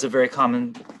common. That's a very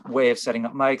common way of setting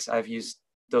up mics. I've used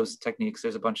those techniques.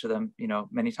 There's a bunch of them, you know,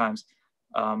 many times.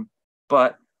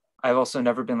 But I've also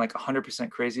never been like 100%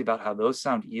 crazy about how those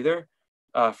sound either,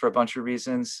 for a bunch of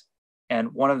reasons.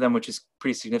 And one of them, which is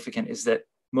pretty significant, is that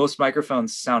most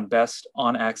microphones sound best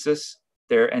on axis.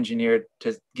 They're engineered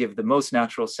to give the most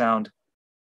natural sound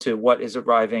to what is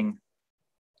arriving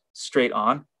straight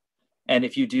on. And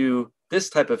if you do this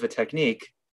type of a technique,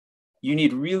 you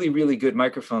need really, really good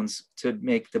microphones to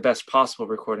make the best possible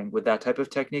recording with that type of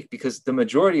technique, because the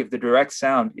majority of the direct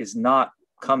sound is not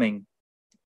coming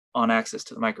on axis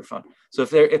to the microphone. So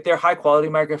if they're high quality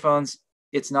microphones,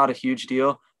 it's not a huge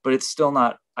deal, but it's still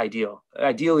not ideal.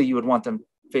 Ideally, you would want them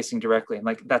facing directly. And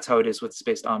like, that's how it is with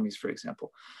spaced omnis, for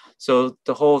example. So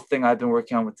the whole thing I've been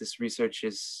working on with this research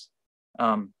is,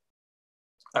 I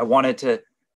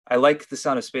like the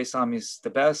sound of spaced omnis the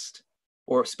best,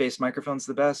 or spaced microphones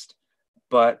the best,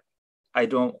 but I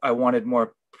wanted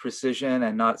more precision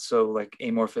and not so like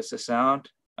amorphous a sound.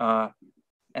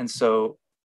 And so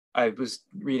I was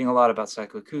reading a lot about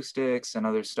psychoacoustics and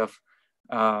other stuff.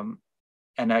 And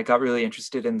I got really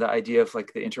interested in the idea of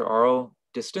like the interaural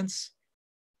distance,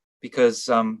 because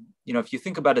if you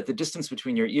think about it, the distance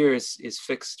between your ears is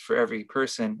fixed for every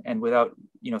person, and without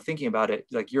thinking about it,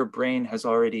 like your brain has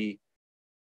already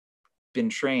been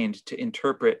trained to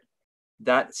interpret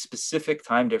that specific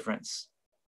time difference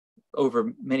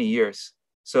over many years.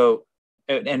 So,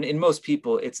 and in most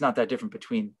people, it's not that different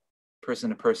between person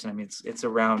to person. I mean, it's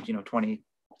around 20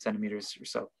 centimeters or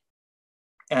so.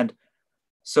 And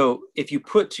so if you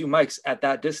put two mics at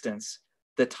that distance,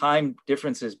 the time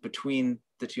differences between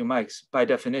the two mics, by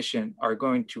definition, are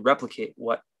going to replicate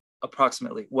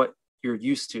approximately what you're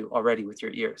used to already with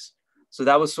your ears. So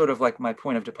that was sort of like my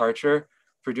point of departure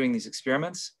for doing these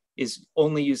experiments, is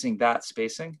only using that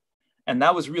spacing. And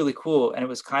that was really cool. And it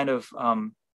was kind of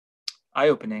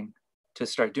eye-opening to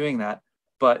start doing that.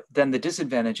 But then the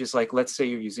disadvantage is, like, let's say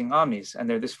you're using omnis and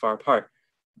they're this far apart.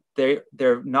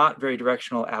 They're not very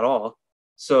directional at all.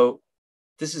 So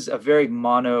this is a very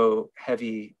mono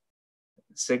heavy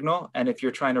signal. And if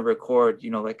you're trying to record,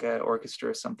 like an orchestra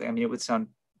or something, I mean, it would sound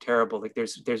terrible. Like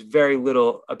there's very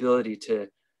little ability to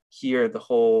hear the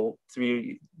whole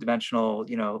three-dimensional,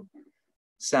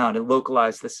 sound and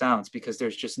localize the sounds, because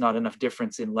there's just not enough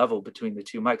difference in level between the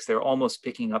two mics. They're almost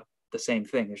picking up the same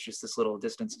thing. There's just this little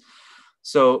distance.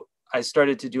 So I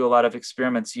started to do a lot of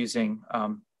experiments using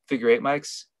figure-8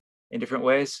 mics in different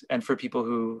ways. And for people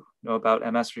who know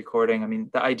about MS recording, I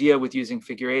mean, the idea with using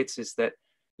figure-8s is that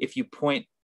if you point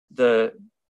to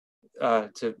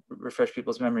refresh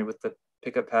people's memory with the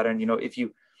pickup pattern, if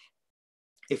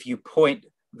you point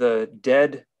the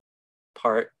dead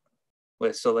part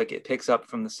so like it picks up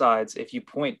from the sides, if you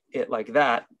point it like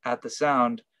that at the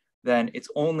sound, then it's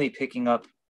only picking up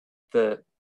the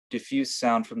diffuse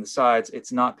sound from the sides.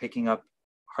 It's not picking up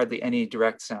hardly any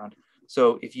direct sound.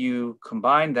 So if you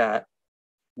combine that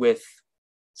with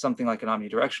something like an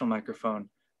omnidirectional microphone,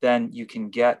 then you can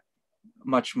get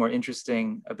much more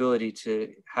interesting ability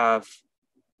to have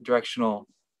directional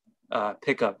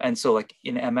pickup. And so like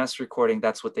in MS recording,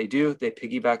 that's what they do. They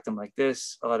piggyback them like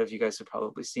this. A lot of you guys have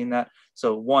probably seen that.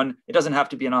 So one, it doesn't have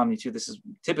to be an Omni 2. This is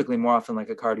typically more often like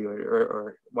a cardioid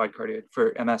or wide cardioid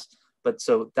for MS. But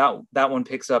so that one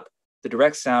picks up the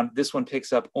direct sound. This one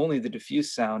picks up only the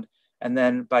diffuse sound. And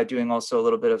then by doing also a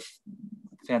little bit of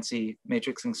fancy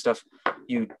matrixing stuff,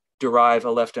 you derive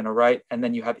a left and a right, and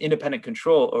then you have independent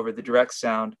control over the direct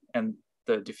sound and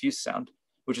the diffuse sound,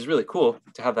 which is really cool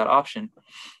to have that option.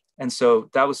 And so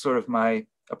that was sort of my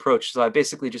approach. So I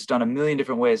basically just done a million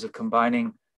different ways of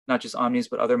combining not just omnis,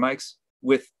 but other mics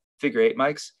with figure-8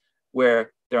 mics,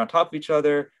 where they're on top of each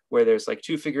other, where there's like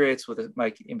two figure-8s with a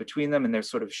mic in between them, and they're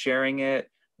sort of sharing it,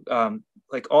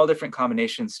 like all different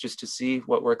combinations just to see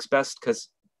what works best. Because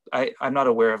I'm not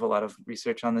aware of a lot of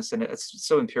research on this, and it's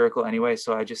so empirical anyway.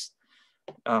 So I just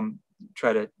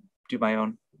try to do my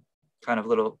own kind of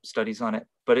little studies on it.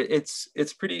 But it's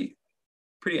pretty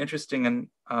interesting, and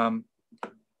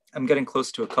I'm getting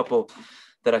close to a couple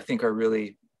that I think are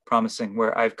really promising,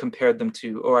 where I've compared them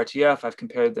to ORTF, I've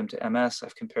compared them to MS,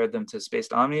 I've compared them to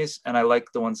spaced omnis, and I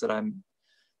like the ones that I'm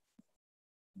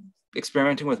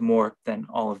experimenting with more than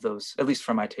all of those, at least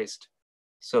for my taste.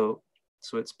 So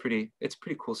it's pretty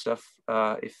cool stuff,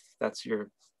 if that's your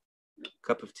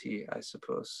cup of tea, I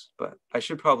suppose. But I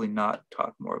should probably not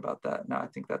talk more about that now. I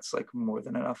think that's like more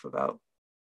than enough about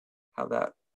how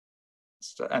that,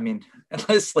 I mean,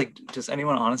 unless like, does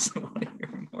anyone honestly want to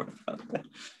hear more about that?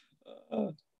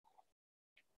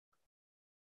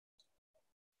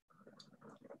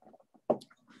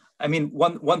 I mean,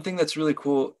 one thing that's really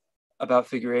cool about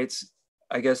figure-8s,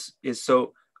 I guess, is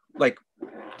so like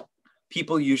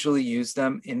people usually use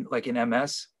them in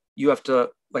MS. You have to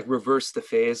like reverse the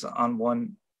phase on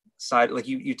one side, like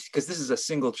you because this is a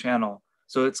single channel,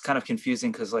 so it's kind of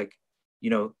confusing because like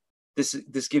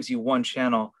this gives you one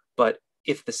channel, but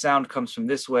if the sound comes from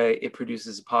this way, it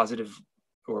produces a positive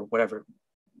or whatever,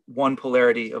 one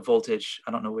polarity of voltage.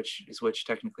 I don't know which is which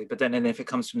technically, but then, and if it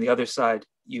comes from the other side,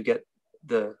 you get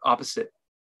the opposite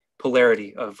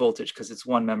polarity of voltage because it's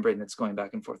one membrane that's going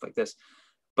back and forth like this.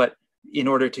 But in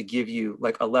order to give you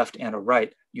like a left and a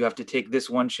right, you have to take this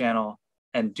one channel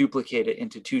and duplicate it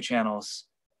into two channels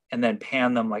and then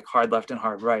pan them like hard left and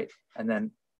hard right, and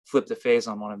then flip the phase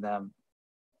on one of them.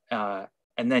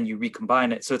 And then you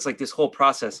recombine it. So it's like this whole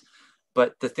process.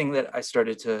 But the thing that I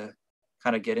started to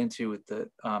kind of get into with the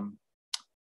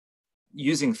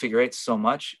using figure-8s so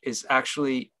much is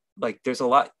actually like there's a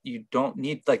lot you don't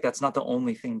need, like that's not the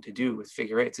only thing to do with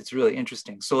figure-8s. It's really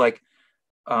interesting. So like,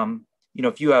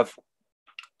 if you have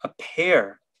a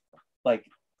pair, like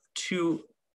two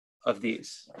of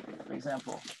these. For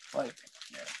example, like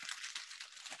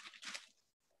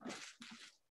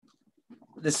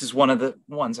this is one of the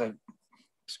ones I'm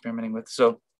experimenting with.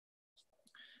 So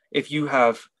if you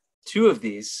have two of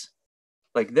these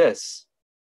like this,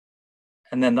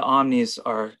 and then the omnis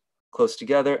are close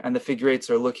together and the figure eights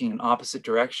are looking in opposite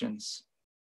directions,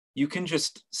 you can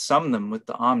just sum them with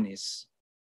the omnis.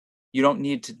 You don't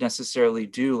need to necessarily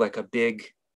do like a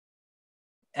big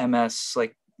MS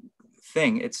like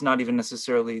thing. It's not even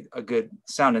necessarily a good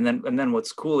sound. And then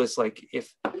what's cool is like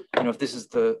if this is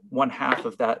the 1/2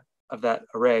 of that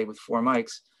array with 4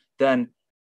 mics, then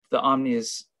the omni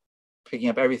is picking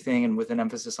up everything and with an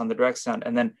emphasis on the direct sound.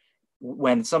 And then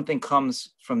when something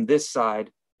comes from this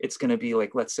side, it's going to be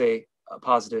like, let's say, a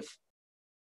positive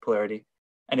polarity.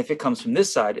 And if it comes from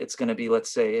this side, it's going to be,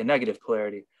 let's say, a negative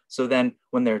polarity. So then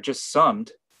when they're just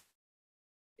summed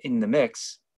in the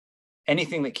mix,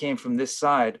 anything that came from this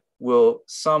side will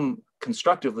sum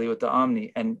constructively with the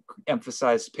omni and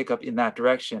emphasize pickup in that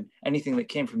direction. Anything that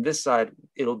came from this side,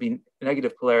 it'll be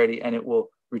negative polarity and it will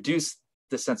reduce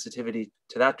the sensitivity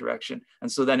to that direction.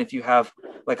 And so then if you have,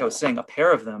 like I was saying, a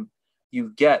pair of them,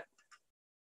 you get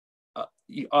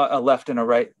a left and a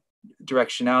right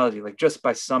directionality, like just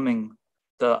by summing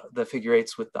the figure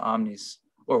eights with the omnis,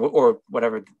 or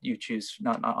whatever you choose,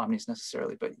 not omnis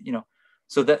necessarily, but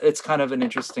so that it's kind of an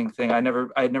interesting thing. I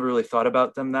had never really thought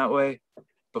about them that way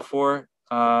before,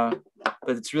 but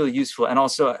it's really useful. And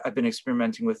also I've been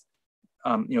experimenting with,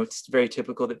 it's very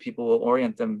typical that people will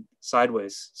orient them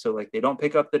sideways. So like they don't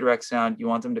pick up the direct sound, you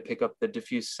want them to pick up the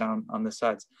diffuse sound on the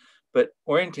sides, but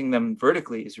orienting them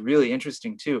vertically is really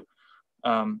interesting too.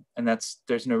 And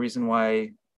there's no reason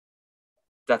why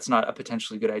that's not a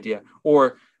potentially good idea.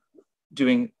 Or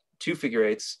doing 2 figure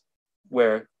eights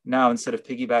where now instead of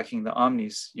piggybacking the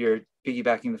omnis, you're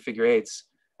piggybacking the figure eights,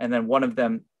 and then one of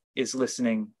them is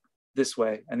listening this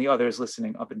way and the other is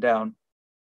listening up and down.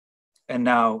 And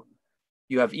now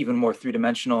you have even more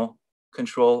 3-dimensional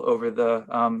control over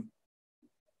the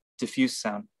diffuse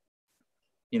sound,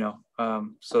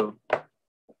 so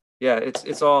yeah,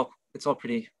 it's all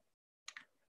pretty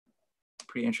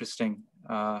interesting.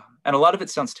 And a lot of it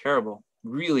sounds terrible,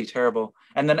 really terrible.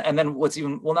 And then what's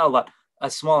even, well, not a lot, a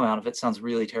small amount of it sounds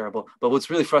really terrible. But what's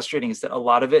really frustrating is that a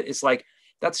lot of it is like,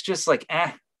 that's just like,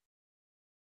 And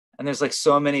there's like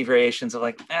so many variations of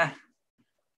like,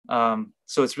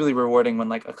 So it's really rewarding when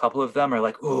like a couple of them are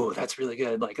like, oh, that's really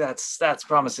good. Like that's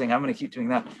promising. I'm going to keep doing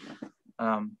that.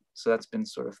 So that's been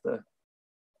sort of the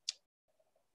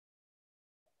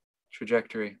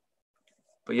trajectory.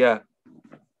 But yeah,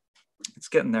 it's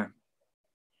getting there.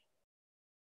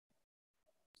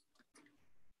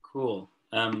 Cool.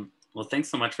 Well, thanks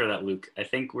so much for that, Luke. I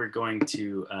think we're going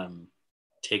to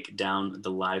take down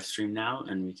the live stream now,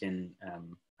 and we can,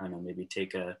 I don't know, maybe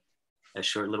take a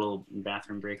short little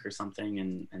bathroom break or something,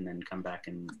 and then come back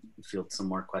and field some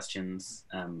more questions.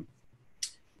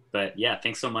 But yeah,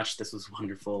 thanks so much. This was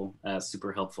wonderful,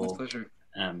 super helpful. My pleasure.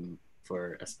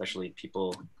 For especially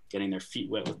people getting their feet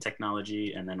wet with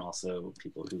technology, and then also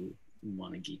people who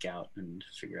want to geek out and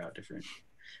figure out different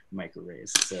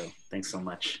microarrays. So thanks so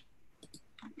much.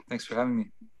 Thanks for having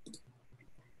me.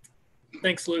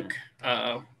 Thanks, Luke.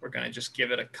 We're going to just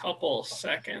give it a couple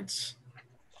seconds.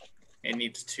 It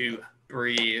needs to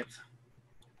breathe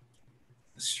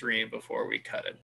the stream before we cut it.